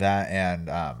 Between that and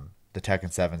the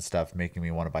Tekken 7 stuff, making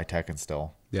me want to buy Tekken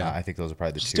still. Yeah. I think those are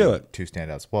probably the Just do it. two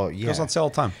standouts. Well, yeah. It goes on sale all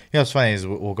the time. What's funny is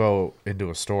we'll go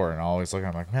into a store and I'll always look.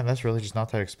 I'm like, man, that's really just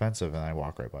not that expensive, and I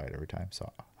walk right by it every time.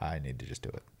 So I need to just do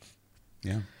it.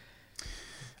 Yeah.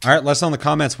 All right, let us know in the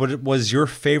comments. What was your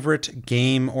favorite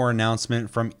game or announcement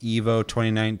from Evo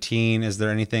 2019? Is there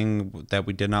anything that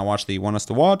we did not watch that you want us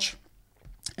to watch?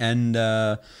 And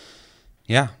yeah,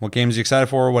 yeah, what games are you excited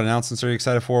for? What announcements are you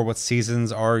excited for? What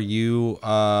seasons are you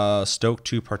stoked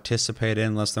to participate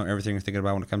in? Let us know everything you're thinking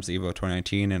about when it comes to EVO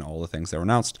 2019 and all the things that were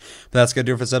announced. But that's going to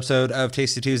do it for this episode of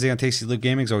Tasty Tuesday on Tasty Loot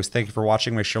Gaming. As always, thank you for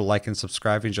watching. Make sure to like and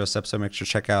subscribe if you enjoyed this episode. Make sure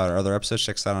to check out our other episodes.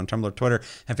 Check us out on Tumblr, Twitter,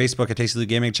 and Facebook at Tasty Loot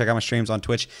Gaming. Check out my streams on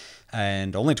Twitch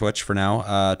and only Twitch for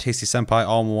now. Tasty Senpai,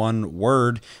 all one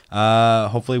word.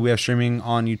 Hopefully we have streaming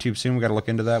on YouTube soon. We got to look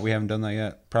into that. We haven't done that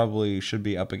yet. Probably should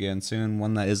be up again soon.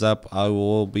 When that is up, I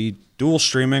will be dual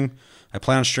streaming. I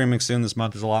plan on streaming soon. This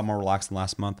month is a lot more relaxed than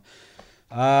last month.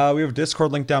 We have a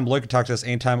Discord link down below. You can talk to us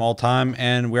anytime, all time.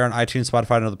 And we're on iTunes,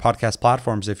 Spotify, and other podcast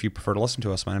platforms if you prefer to listen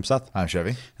to us. My name's Seth. I'm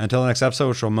Chevy. Until the next episode,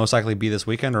 which will most likely be this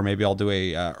weekend, or maybe I'll do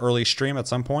a early stream at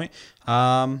some point.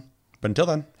 But until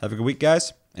then, have a good week,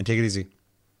 guys, and take it easy.